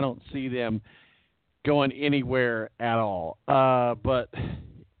don't see them going anywhere at all. But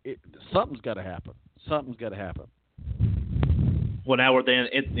something's got to happen. Well, now we're then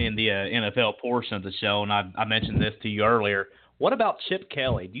in the NFL portion of the show, and I mentioned this to you earlier. What about Chip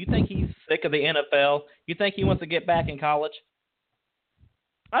Kelly? Do you think he's sick of the NFL? You think he wants to get back in college?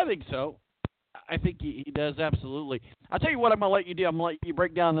 I think so. I think he does, absolutely. I'll tell you what I'm going to let you do. I'm going to let you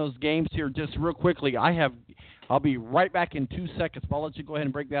break down those games here just real quickly. I'll be right back in 2 seconds. But I'll let you go ahead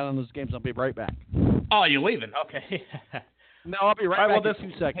and break down on those games. I'll be right back. Oh, you're leaving? Okay. No, I'll be right back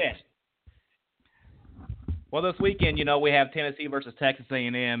in 2 seconds. Yeah. Well, this weekend, we have Tennessee versus Texas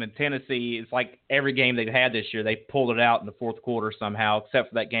A&M, and Tennessee, it's like every game they've had this year, they pulled it out in the fourth quarter somehow, except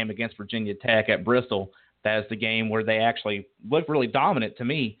for that game against Virginia Tech at Bristol. That is the game where they actually looked really dominant to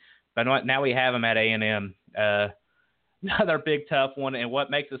me. But now we have them at A&M. Another big tough one, and what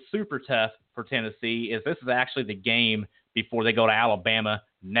makes it super tough for Tennessee is this is actually the game before they go to Alabama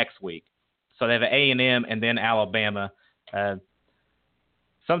next week. So they have A&M and then Alabama.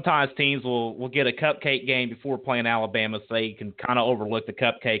 Sometimes teams will get a cupcake game before playing Alabama so they can kind of overlook the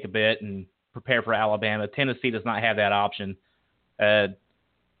cupcake a bit and prepare for Alabama. Tennessee does not have that option.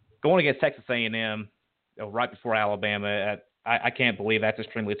 Going against Texas A&M right before Alabama, I can't believe that's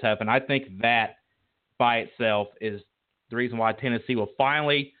extremely tough. And I think that by itself is the reason why Tennessee will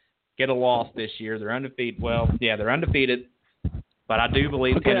finally get a loss this year. They're undefeated. Well, yeah, they're undefeated. But I do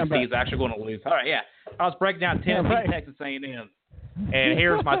believe Tennessee is actually going to lose. All right, yeah. I was breaking down Tennessee, Texas A&M. And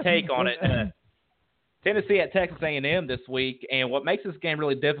here's my take on it. Tennessee at Texas A&M this week. And what makes this game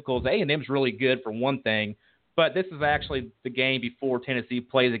really difficult is A&M's really good for one thing. But this is actually the game before Tennessee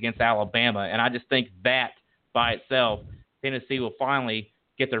plays against Alabama. And I just think that by itself, Tennessee will finally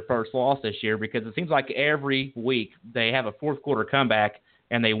get their first loss this year because it seems like every week they have a fourth quarter comeback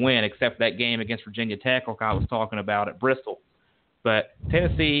and they win, except for that game against Virginia Tech, like I was talking about at Bristol. But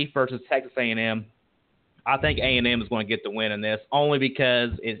Tennessee versus Texas A&M, I think A&M is going to get the win in this only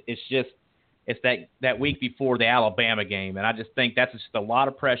because it's that week before the Alabama game, and I just think that's just a lot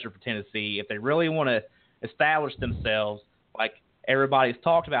of pressure for Tennessee if they really want to establish themselves. Like everybody's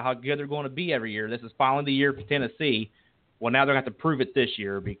talked about how good they're going to be every year. This is finally the year for Tennessee. Well, now they're going to have to prove it this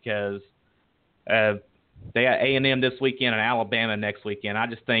year because they got A&M this weekend and Alabama next weekend. I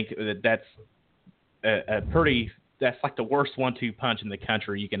just think that's that's like the worst 1-2 punch in the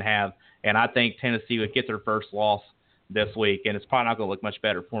country you can have. And I think Tennessee would get their first loss this week, and it's probably not going to look much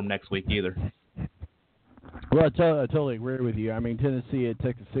better for them next week either. Well, I totally agree with you. I mean, Tennessee at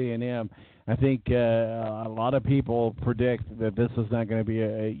Texas A&M, I think a lot of people predict that this is not going to be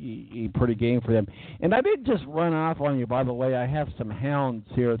a pretty game for them. And I did just run off on you, by the way. I have some hounds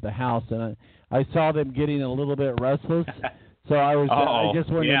here at the house, and I saw them getting a little bit restless. So I just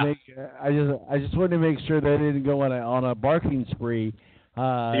wanted to make sure they didn't go on a barking spree.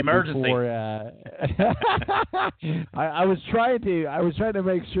 The emergency. Before, I was trying to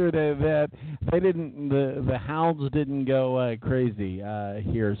make sure that they didn't the hounds didn't go crazy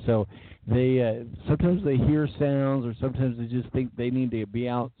here. So they sometimes they hear sounds or sometimes they just think they need to be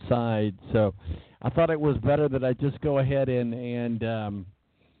outside. So I thought it was better that I just go ahead and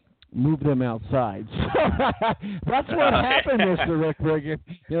move them outside. That's what happened, Mr. Rick Riggin.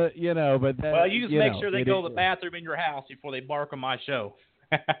 You know, but that, well, you just make sure they go to the it, bathroom in your house before they bark on my show.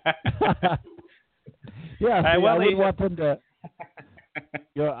 Yeah, see, I wouldn't want them to.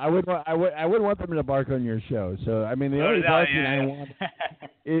 I wouldn't want them to bark on your show. So I mean, the only barking I want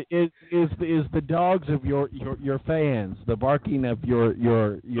is the dogs of your fans, the barking of your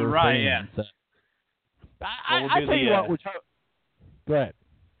right, fans. Yeah. I tell you what, go ahead.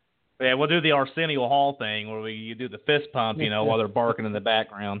 Yeah, we'll do the Arsenio Hall thing where you do the fist pump, while they're barking in the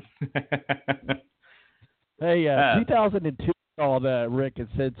background. Hey, 2002 called Rick and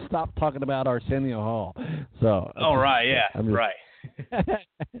said, "Stop talking about Arsenio Hall." So. Oh right, yeah, right.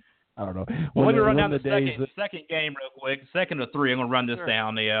 I don't know. Well, let me run down the second game real quick. 2-3. I'm going to run this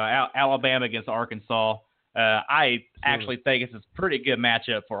down. The Alabama against Arkansas. I actually think it's a pretty good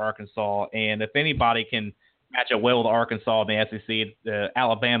matchup for Arkansas, and if anybody can match up well with Arkansas in the SEC,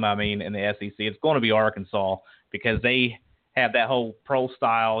 Alabama, in the SEC, it's going to be Arkansas because they have that whole pro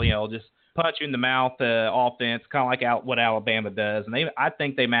style, just punch you in the mouth offense, kind of like what Alabama does. And I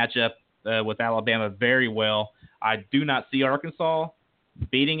think they match up with Alabama very well. I do not see Arkansas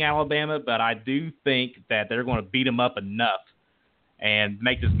beating Alabama, but I do think that they're going to beat them up enough and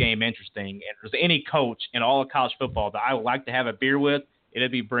make this game interesting. And if there's any coach in all of college football that I would like to have a beer with,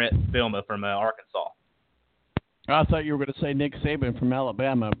 it'd be Brett Bielema from Arkansas. I thought you were going to say Nick Saban from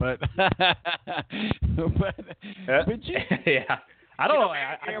Alabama, but yeah. I don't know.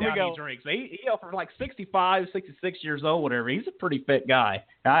 I doubt he drinks. He for like 65, 66 years old, whatever. He's a pretty fit guy.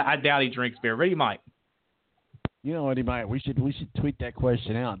 I doubt he drinks beer. But he might. You know what, he might. We should tweet that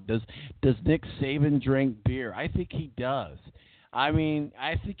question out. Does Nick Saban drink beer? I think he does. I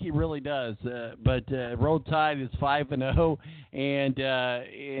think he really does. But Roll Tide is 5-0, and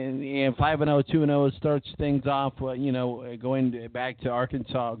 5-0, 2-0 starts things off. Going back to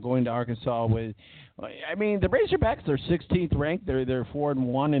Arkansas, with. The Razorbacks are 16th ranked. They're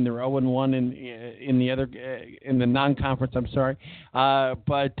 4-1 and they're 0-1 in the other in the non-conference. I'm sorry,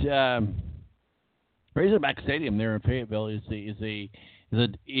 but. Razorback Stadium there in Fayetteville is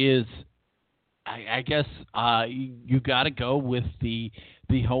I guess you got to go with the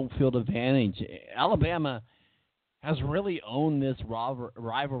home field advantage. Alabama has really owned this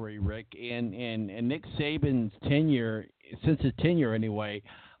rivalry, Rick, and Nick Saban's tenure, since his tenure anyway,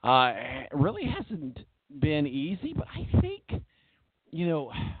 really hasn't been easy. But I think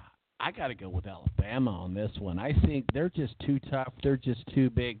I got to go with Alabama on this one. I think they're just too tough. They're just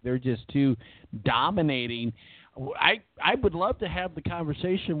too big. They're just too dominating. I would love to have the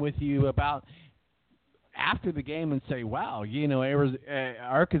conversation with you about after the game and say, wow,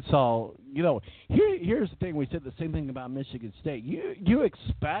 Arkansas, here's the thing. We said the same thing about Michigan State. You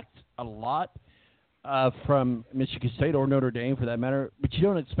expect a lot from Michigan State or Notre Dame for that matter, but you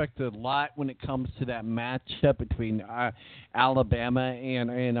don't expect a lot when it comes to that matchup between Alabama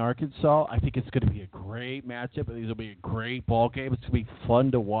and Arkansas. I think it's going to be a great matchup. I think it'll be a great ball game. It's going to be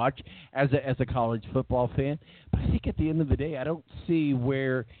fun to watch as a college football fan. But I think at the end of the day, I don't see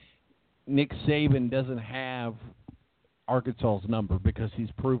where Nick Saban doesn't have Arkansas's number because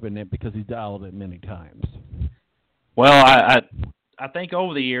he's proven it, because he's dialed it many times. Well, I think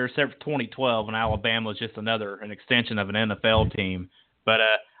over the years, except for 2012, when Alabama was just an extension of an NFL team. But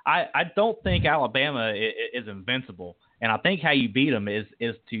I don't think Alabama is invincible. And I think how you beat them is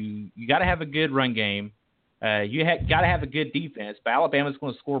you got to have a good run game. You got to have a good defense. But Alabama's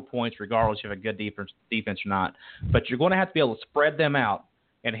going to score points regardless if you have a good defense or not. But you're going to have to be able to spread them out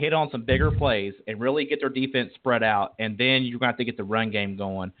and hit on some bigger plays and really get their defense spread out. And then you're going to have to get the run game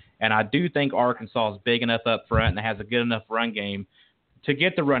going. And I do think Arkansas is big enough up front and has a good enough run game to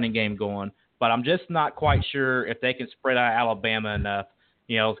get the running game going, but I'm just not quite sure if they can spread out Alabama enough,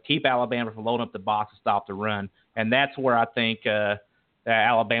 to keep Alabama from loading up the box and stop the run. And that's where I think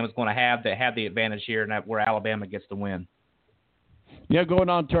Alabama's going to have the advantage here, and that's where Alabama gets the win. Yeah, going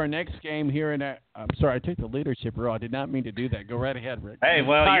on to our next game here, I'm sorry, I took the leadership role. I did not mean to do that. Go right ahead, Rick. Hey,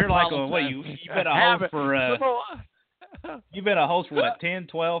 well, you're like you've been a host for you've been a host for what, 10,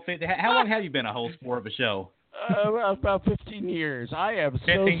 12, 15? How long have you been a host for of a show? About 15 years. I am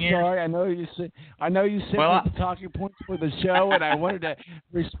so years? sorry. I know you sent me the talking points for the show, and I wanted to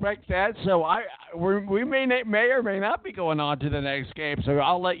respect that. So we may or may not be going on to the next game. So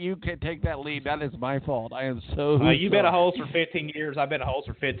I'll let you take that lead. That is my fault. I am so sorry. You've been a host for 15 years. I've been a host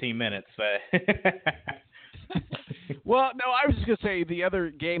for 15 minutes. Well, no, I was just going to say the other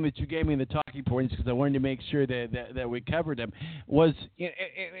game that you gave me the talking points because I wanted to make sure that we covered them was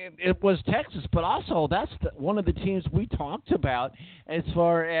it was Texas, but also that's one of the teams we talked about as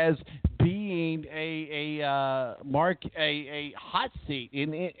far as being a hot seat.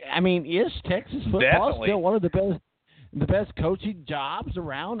 And is Texas football Definitely still one of the best coaching jobs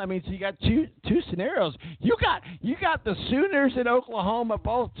around? I mean, so you got two scenarios. You got the Sooners in Oklahoma,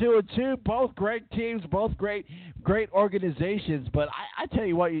 both 2-2, both great teams, both great organizations. But I tell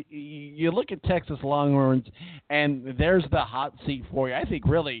you what, you look at Texas Longhorns, and there's the hot seat for you. I think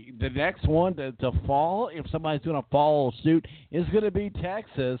really the next one to fall, if somebody's going to follow suit, is going to be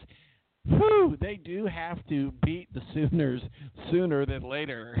Texas. Whew, they do have to beat the Sooners sooner than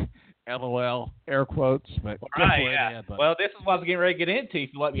later. LOL, air quotes. But right, yeah. Well, this is what I was getting ready to get into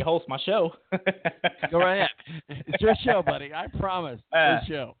if you let me host my show. Go right ahead. It's your show, buddy. I promise. It's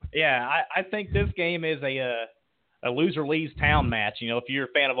your show. Yeah, I think this game is a loser leaves town match. If you're a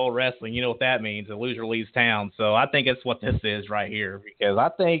fan of old wrestling, you know what that means, a loser leaves town. So I think it's what this is right here because I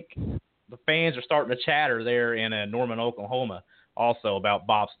think the fans are starting to chatter there in Norman, Oklahoma also about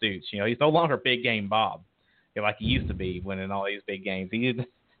Bob Stoops. He's no longer big game Bob like he used to be winning all these big games. He's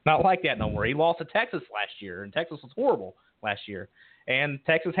not like that no more. He lost to Texas last year, and Texas was horrible last year. And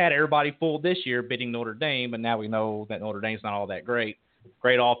Texas had everybody fooled this year, beating Notre Dame, but now we know that Notre Dame's not all that great.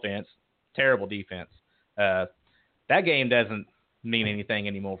 Great offense, terrible defense. That game doesn't mean anything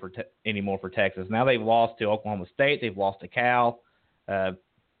anymore for Texas. Now they've lost to Oklahoma State. They've lost to Cal. I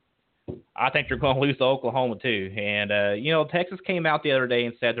think they're going to lose to Oklahoma too. And, Texas came out the other day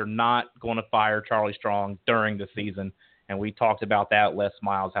and said they're not going to fire Charlie Strong during the season. And we talked about that, Les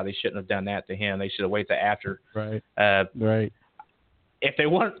Miles, how they shouldn't have done that to him. They should have waited till after. Right. Right. If they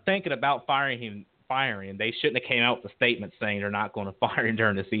weren't thinking about firing him, they shouldn't have came out with a statement saying they're not going to fire him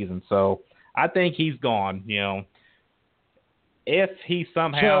during the season. So I think he's gone. If he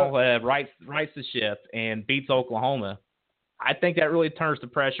somehow rights the ship and beats Oklahoma, I think that really turns the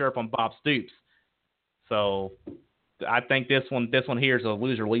pressure up on Bob Stoops. So I think this one here is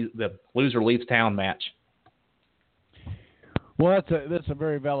the loser leaves town match. Well, that's a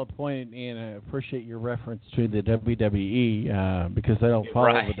very valid point, and I appreciate your reference to the WWE because I don't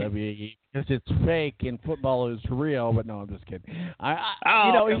follow the WWE because it's fake and football is real. But no, I'm just kidding. I'm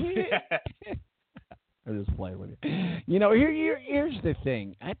just playing with you. Here's the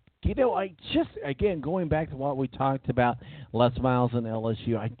thing. I just again going back to what we talked about, Les Miles and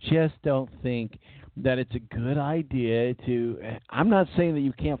LSU. I just don't think that it's a good idea to. I'm not saying that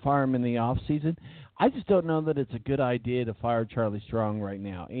you can't fire him in the off season. I just don't know that it's a good idea to fire Charlie Strong right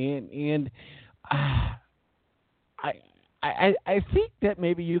now, and I think that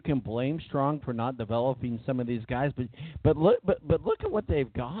maybe you can blame Strong for not developing some of these guys, but look at what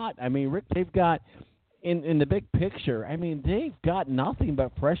they've got. I mean, Rick, they've got in the big picture. I mean, they've got nothing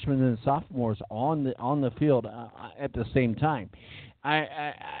but freshmen and sophomores on the field at the same time.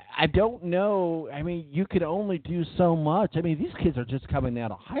 I don't know. I mean, you could only do so much. I mean, these kids are just coming out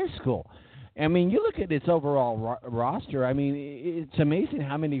of high school. I mean, you look at its overall roster. I mean, it's amazing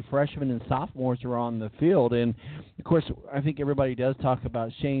how many freshmen and sophomores are on the field. And, of course, I think everybody does talk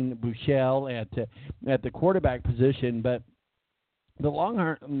about Shane Buechele at the quarterback position. But the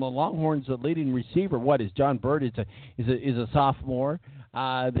Longhorns' leading receiver, John Bird is a sophomore.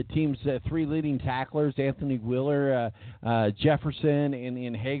 The team's three leading tacklers, Anthony Wheeler, Jefferson,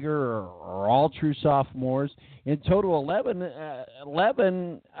 and Hager, are all true sophomores. In total, 11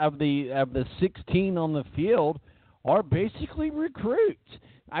 of the 16 on the field are basically recruits.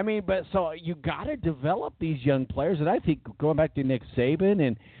 I mean, but so you got to develop these young players, and I think going back to Nick Saban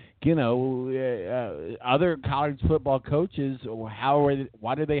and other college football coaches,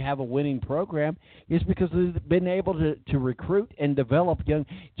 why do they have a winning program? Is because they've been able to recruit and develop young.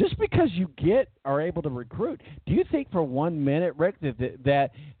 Just because you are able to recruit, do you think for 1 minute, Rick, that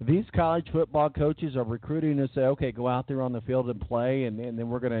these college football coaches are recruiting to say, okay, go out there on the field and play, and then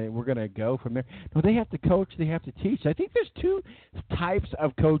we're gonna go from there? No, they have to coach. They have to teach. I think there's two types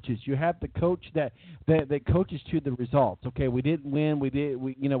of coaches. You have the coach that coaches to the results. Okay, we didn't win. We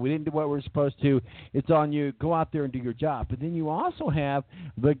didn't do what we're supposed to. It's on you. Go out there and do your job. But then you also have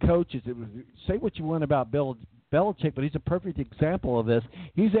the coaches. Say what you want about Bill Belichick, but he's a perfect example of this.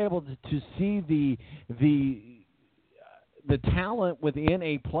 He's able to see the talent within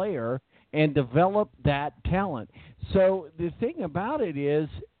a player and develop that talent. So the thing about it is,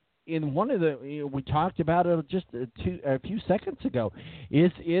 in one of the we talked about it just a few seconds ago,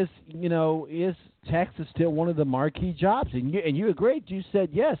 is Texas still one of the marquee jobs? And you agreed. You said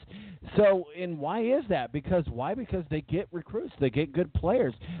yes. So, and why is that? Because they get recruits, they get good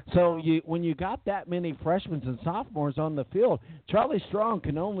players. So when you got that many freshmen and sophomores on the field, Charlie Strong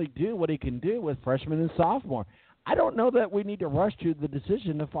can only do what he can do with freshmen and sophomore. I don't know that we need to rush to the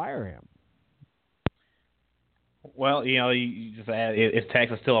decision to fire him. Well, you just add, is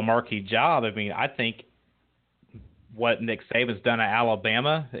Texas still a marquee job? I mean, I think what Nick Saban's done at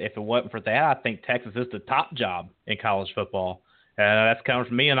Alabama, if it wasn't for that, I think Texas is the top job in college football. That's coming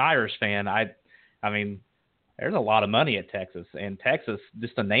from me, an Irish fan. I mean, there's a lot of money at Texas, and Texas,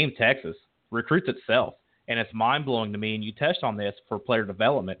 just the name Texas, recruits itself, and it's mind-blowing to me, and you touched on this for player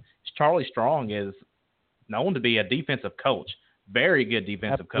development. Charlie Strong is known to be a defensive coach, very good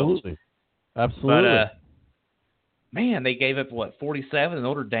defensive coach. Absolutely. But, man, they gave up, 47 to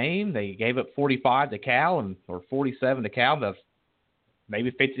Notre Dame. They gave up 45 to Cal, or 47 to Cal.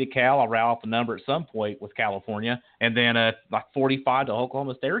 Maybe 50 to Cal. I'll round off the number at some point with California. And then 45 to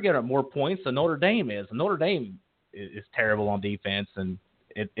Oklahoma State. They're getting more points than Notre Dame is. And Notre Dame is terrible on defense, and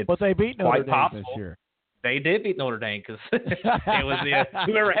it's but they beat Notre Dame possible. This year. They did beat Notre Dame because it was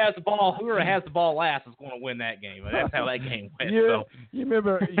whoever has the ball last is going to win that game. That's how that game went. You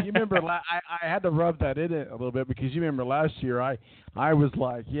remember? I had to rub that in it a little bit because you remember last year I was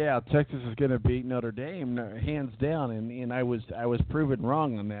like, yeah, Texas is going to beat Notre Dame hands down, and I was proven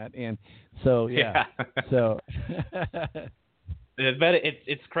wrong on that, and so so. But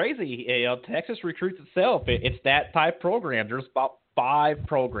it's crazy. Texas recruits itself. It's that type program. There's about 5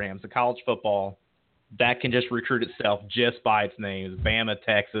 programs in college football that can just recruit itself just by its name. Bama,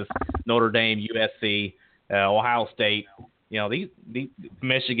 Texas, Notre Dame, USC, Ohio State. These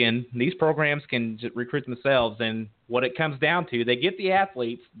Michigan. These programs can just recruit themselves, and what it comes down to, they get the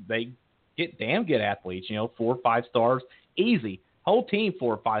athletes. They get damn good athletes. 4 or 5 stars, easy. Whole team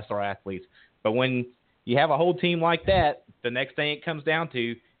 4 or 5 star athletes. But when you have a whole team like that, the next thing it comes down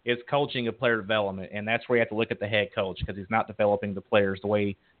to is coaching of player development, and that's where you have to look at the head coach because he's not developing the players the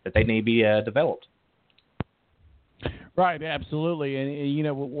way that they need to be developed. Right, absolutely, and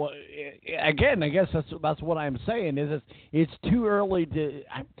again, I guess that's what I'm saying is it's too early to.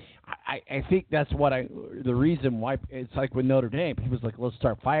 I think that's the reason why it's like with Notre Dame. People's like, let's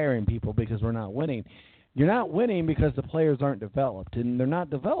start firing people because we're not winning. You're not winning because the players aren't developed, and they're not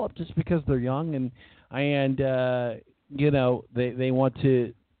developed just because they're young and they want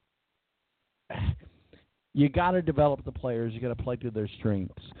to. You got to develop the players. You got to play to their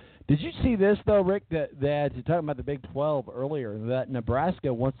strengths. Did you see this, though, Rick, that you're talking about the Big 12 earlier, that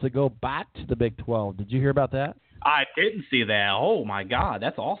Nebraska wants to go back to the Big 12? Did you hear about that? I didn't see that. Oh, my God.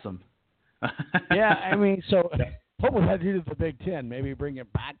 That's awesome. Yeah, I mean, so what would that do to the Big 10? Maybe bring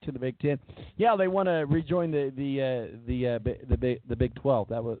it back to the Big 10? Yeah, they want to rejoin the Big 12.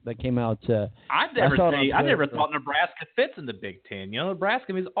 That came out. I never thought Nebraska fits in the Big 10.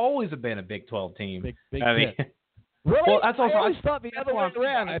 Nebraska has always been a Big 12 team. Big 10. Really? Well, that's also, I always thought the other way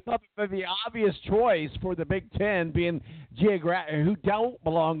around. I thought the obvious choice for the Big 10 being who don't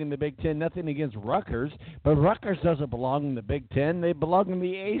belong in the Big 10. Nothing against Rutgers, but Rutgers doesn't belong in the Big 10. They belong in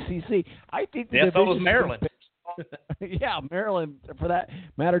the ACC. I think the so does Maryland. Yeah, Maryland, for that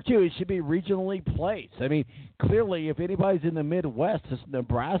matter, too. It should be regionally placed. I mean, clearly, if anybody's in the Midwest, it's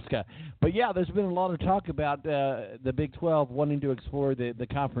Nebraska. But, yeah, there's been a lot of talk about the Big 12 wanting to explore the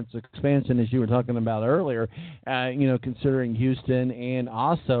conference expansion, as you were talking about earlier, considering Houston and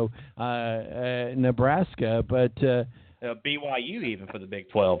also Nebraska. But BYU even for the Big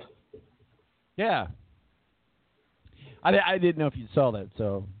 12. Yeah. I didn't know if you saw that,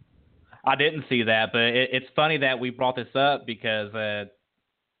 so... I didn't see that, but it's funny that we brought this up because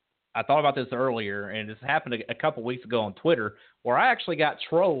I thought about this earlier, and this happened a couple weeks ago on Twitter, where I actually got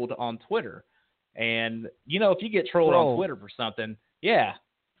trolled on Twitter. And, if you get trolled on Twitter for something,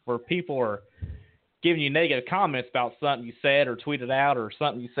 where people are giving you negative comments about something you said or tweeted out or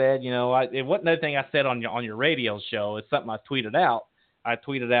something you said, it wasn't anything I said on your radio show. It's something I tweeted out. I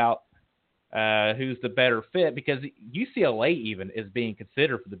tweeted out who's the better fit, because UCLA even is being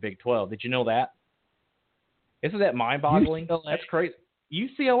considered for the Big 12. Did you know that? Isn't that mind-boggling? UCLA? That's crazy.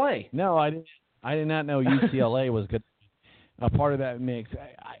 UCLA. No, I did not know UCLA was good. A part of that mix.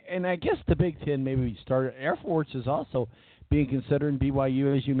 And I guess the Big 10 maybe started. Air Force is also being considered,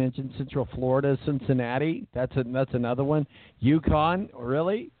 BYU, as you mentioned, Central Florida, Cincinnati. That's another one. UConn,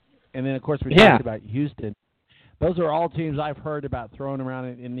 really? And then, of course, we talked about Houston. Those are all teams I've heard about thrown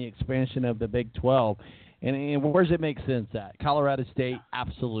around in the expansion of the Big 12. And where does it make sense at? Colorado State,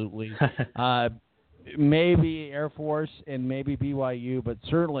 absolutely. Maybe Air Force and maybe BYU, but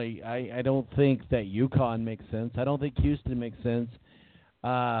certainly I don't think that UConn makes sense. I don't think Houston makes sense.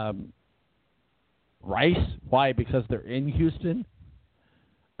 Rice, why? Because they're in Houston?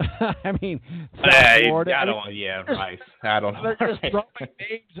 I mean, South Florida. I don't. Yeah, right. I don't know. They're just throwing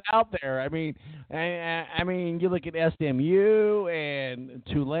names out there. I mean, you look at SMU and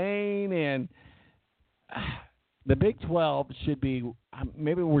Tulane, and the Big 12 should be.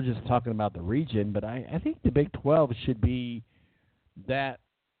 Maybe we're just talking about the region, but I think the Big 12 should be that,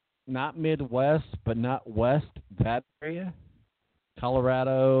 not Midwest, but not West, that area.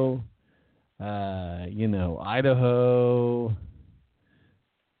 Colorado, Idaho.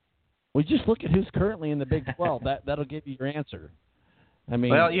 Well, just look at who's currently in the Big 12. That'll give you your answer. I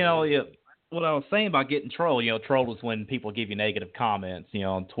mean, well, what I was saying about getting trolled, trolled is when people give you negative comments,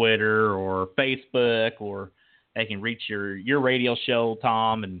 on Twitter or Facebook, or they can reach your radio show,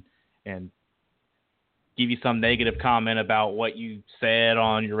 Tom, and give you some negative comment about what you said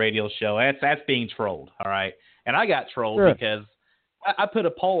on your radio show. That's being trolled, all right? And I got trolled because I put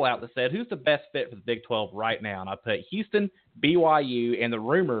a poll out that said, who's the best fit for the Big 12 right now? And I put Houston, BYU, and the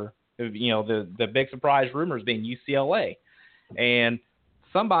rumor, the big surprise rumor is being UCLA. And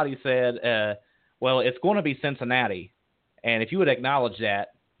somebody said, well, it's going to be Cincinnati. And if you would acknowledge that,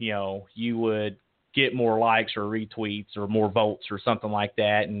 you would get more likes or retweets or more votes or something like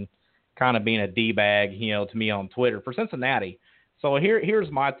that, and kind of being a D-bag, to me on Twitter for Cincinnati. So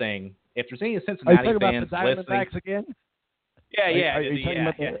here's my thing. If there's any Cincinnati fans listening, again? Yeah. Are you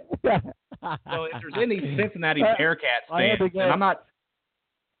talking about So if there's any Cincinnati Bearcats fans, and I'm not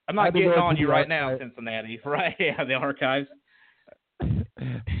getting on you right now, Cincinnati, right? Yeah, the archives.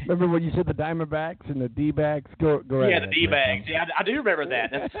 Remember when you said the Diamondbacks and the D-backs? Go ahead. Yeah, the D-bags. Yeah, I do remember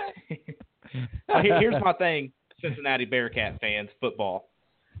that. Here's my thing, Cincinnati Bearcat fans, football.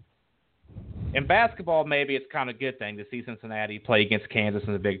 In basketball, maybe it's kind of a good thing to see Cincinnati play against Kansas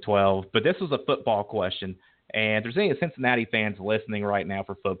in the Big 12, but this was a football question. And if there's any Cincinnati fans listening right now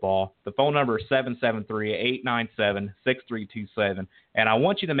for football, the phone number is 773-897-6327. And I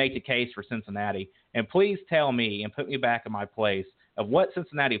want you to make the case for Cincinnati. And please tell me and put me back in my place of what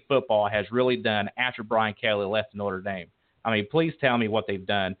Cincinnati football has really done after Brian Kelly left Notre Dame. I mean, please tell me what they've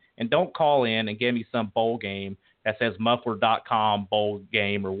done. And don't call in and give me some bowl game that says muffler.com bowl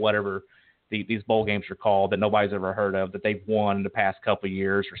game or whatever these bowl games are called that nobody's ever heard of, that they've won in the past couple of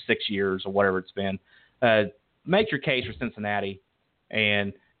years or 6 years or whatever it's been. Make your case for Cincinnati,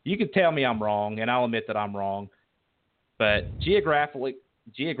 and you can tell me I'm wrong, and I'll admit that I'm wrong. But geographically,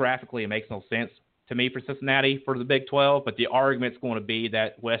 it makes no sense to me for Cincinnati for the Big 12, but the argument's going to be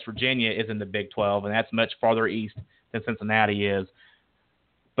that West Virginia is in the Big 12, and that's much farther east than Cincinnati is.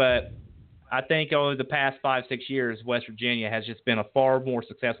 But I think over the past 5-6 years, West Virginia has just been a far more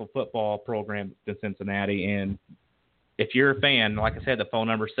successful football program than Cincinnati. And if you're a fan, like I said, the phone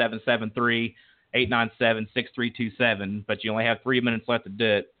number is 773-897-6327, but you only have 3 minutes left to do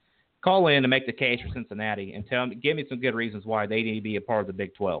it. Call in to make the case for Cincinnati and give me some good reasons why they need to be a part of the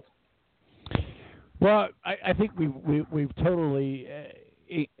Big 12. Well, I think we've totally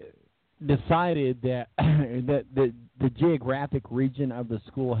decided that that the geographic region of the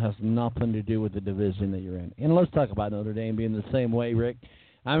school has nothing to do with the division that you're in. And let's talk about Notre Dame being the same way, Rick.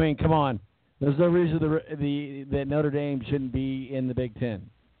 I mean, come on. There's no reason that Notre Dame shouldn't be in the Big Ten.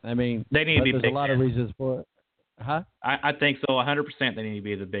 I mean, they need to be there's Big a lot Ten. of reasons for it. Huh? I think so. 100% they need to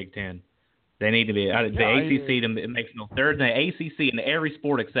be the Big Ten. They need to be. The ACC, it makes no. They're in the ACC in every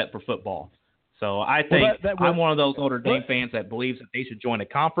sport except for football. So I think I'm one of those Notre Dame fans that believes that they should join a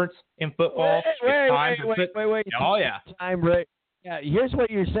conference in football. Wait. Oh, yeah. Time, Rick. Yeah, here's what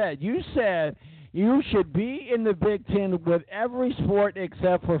you said. You said you should be in the Big Ten with every sport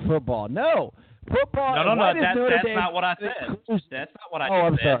except for football. No. Football. No. That's not what I said. That's not what I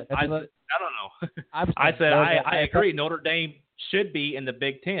I'm said. Sorry. I don't know. I said I agree. Notre Dame should be in the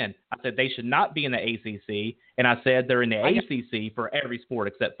Big Ten. I said they should not be in the ACC, and I said they're in the ACC for every sport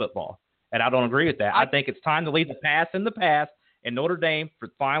except football. And I don't agree with that. I think it's time to leave the past in the past, and Notre Dame for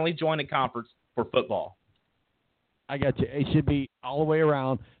finally joining conference for football. I got you. It should be all the way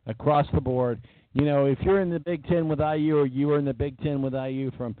around, across the board. You know, if you're in the Big Ten with IU or you are in the Big Ten with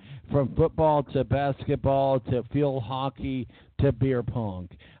IU, from football to basketball to field hockey to beer pong.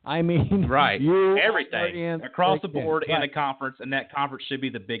 I mean, right. Everything across the board in right. a conference, and that conference should be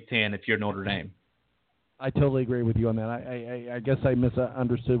the Big Ten if you're Notre Dame. I totally agree with you on that. I guess I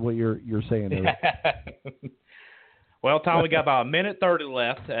misunderstood what you're saying there. Well, Tom, we got about 1:30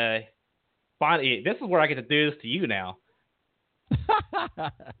 left. Finally, this is where I get to do this to you now.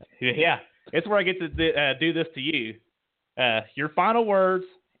 Yeah, it's where I get to do this to you. Your final words,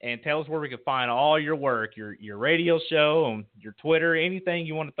 and tell us where we can find all your work, your radio show, and your Twitter, anything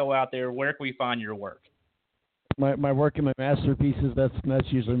you want to throw out there. Where can we find your work? My work and my masterpieces,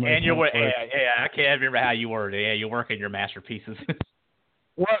 that's usually my and your work. Yeah, I can't remember how you word it. Yeah, you work in your masterpieces.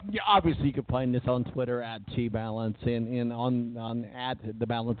 Well, Yeah, obviously you can find us on Twitter at TBalance and on at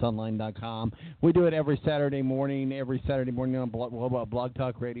thebalanceinline.com. We do it every Saturday morning on Blog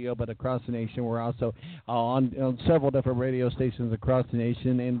Talk Radio, but across the nation. We're also on several different radio stations across the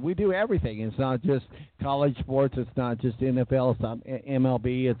nation, and we do everything. It's not just college sports. It's not just NFL. It's not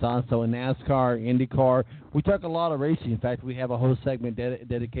MLB. It's also NASCAR, IndyCar. We talk a lot of racing. In fact, we have a whole segment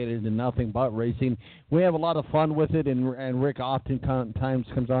dedicated to nothing but racing. We have a lot of fun with it, and Rick oftentimes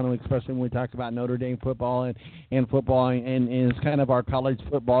comes on, especially when we talk about Notre Dame football and football, and is kind of our college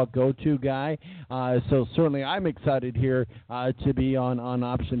football go-to guy. So certainly I'm excited here to be on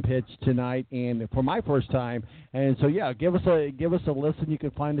Option Pitch tonight, and for my first time. And so yeah, give us a listen. You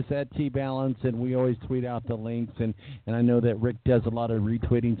can find us at T-Balance, and we always tweet out the links, and I know that Rick does a lot of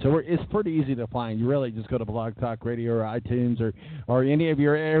retweeting. So it's pretty easy to find. You really just go to Blog Talk Radio or iTunes or any of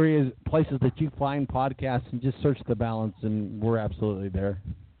your areas, places that you find podcasts, and just search The Balance, and we're absolutely there.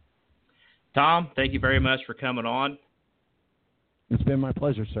 Tom, thank you very much for coming on. It's been my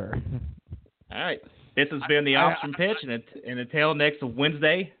pleasure, sir. All right. This has been the Option Pitch, and until next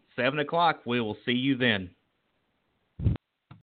Wednesday, 7 o'clock, we will see you then.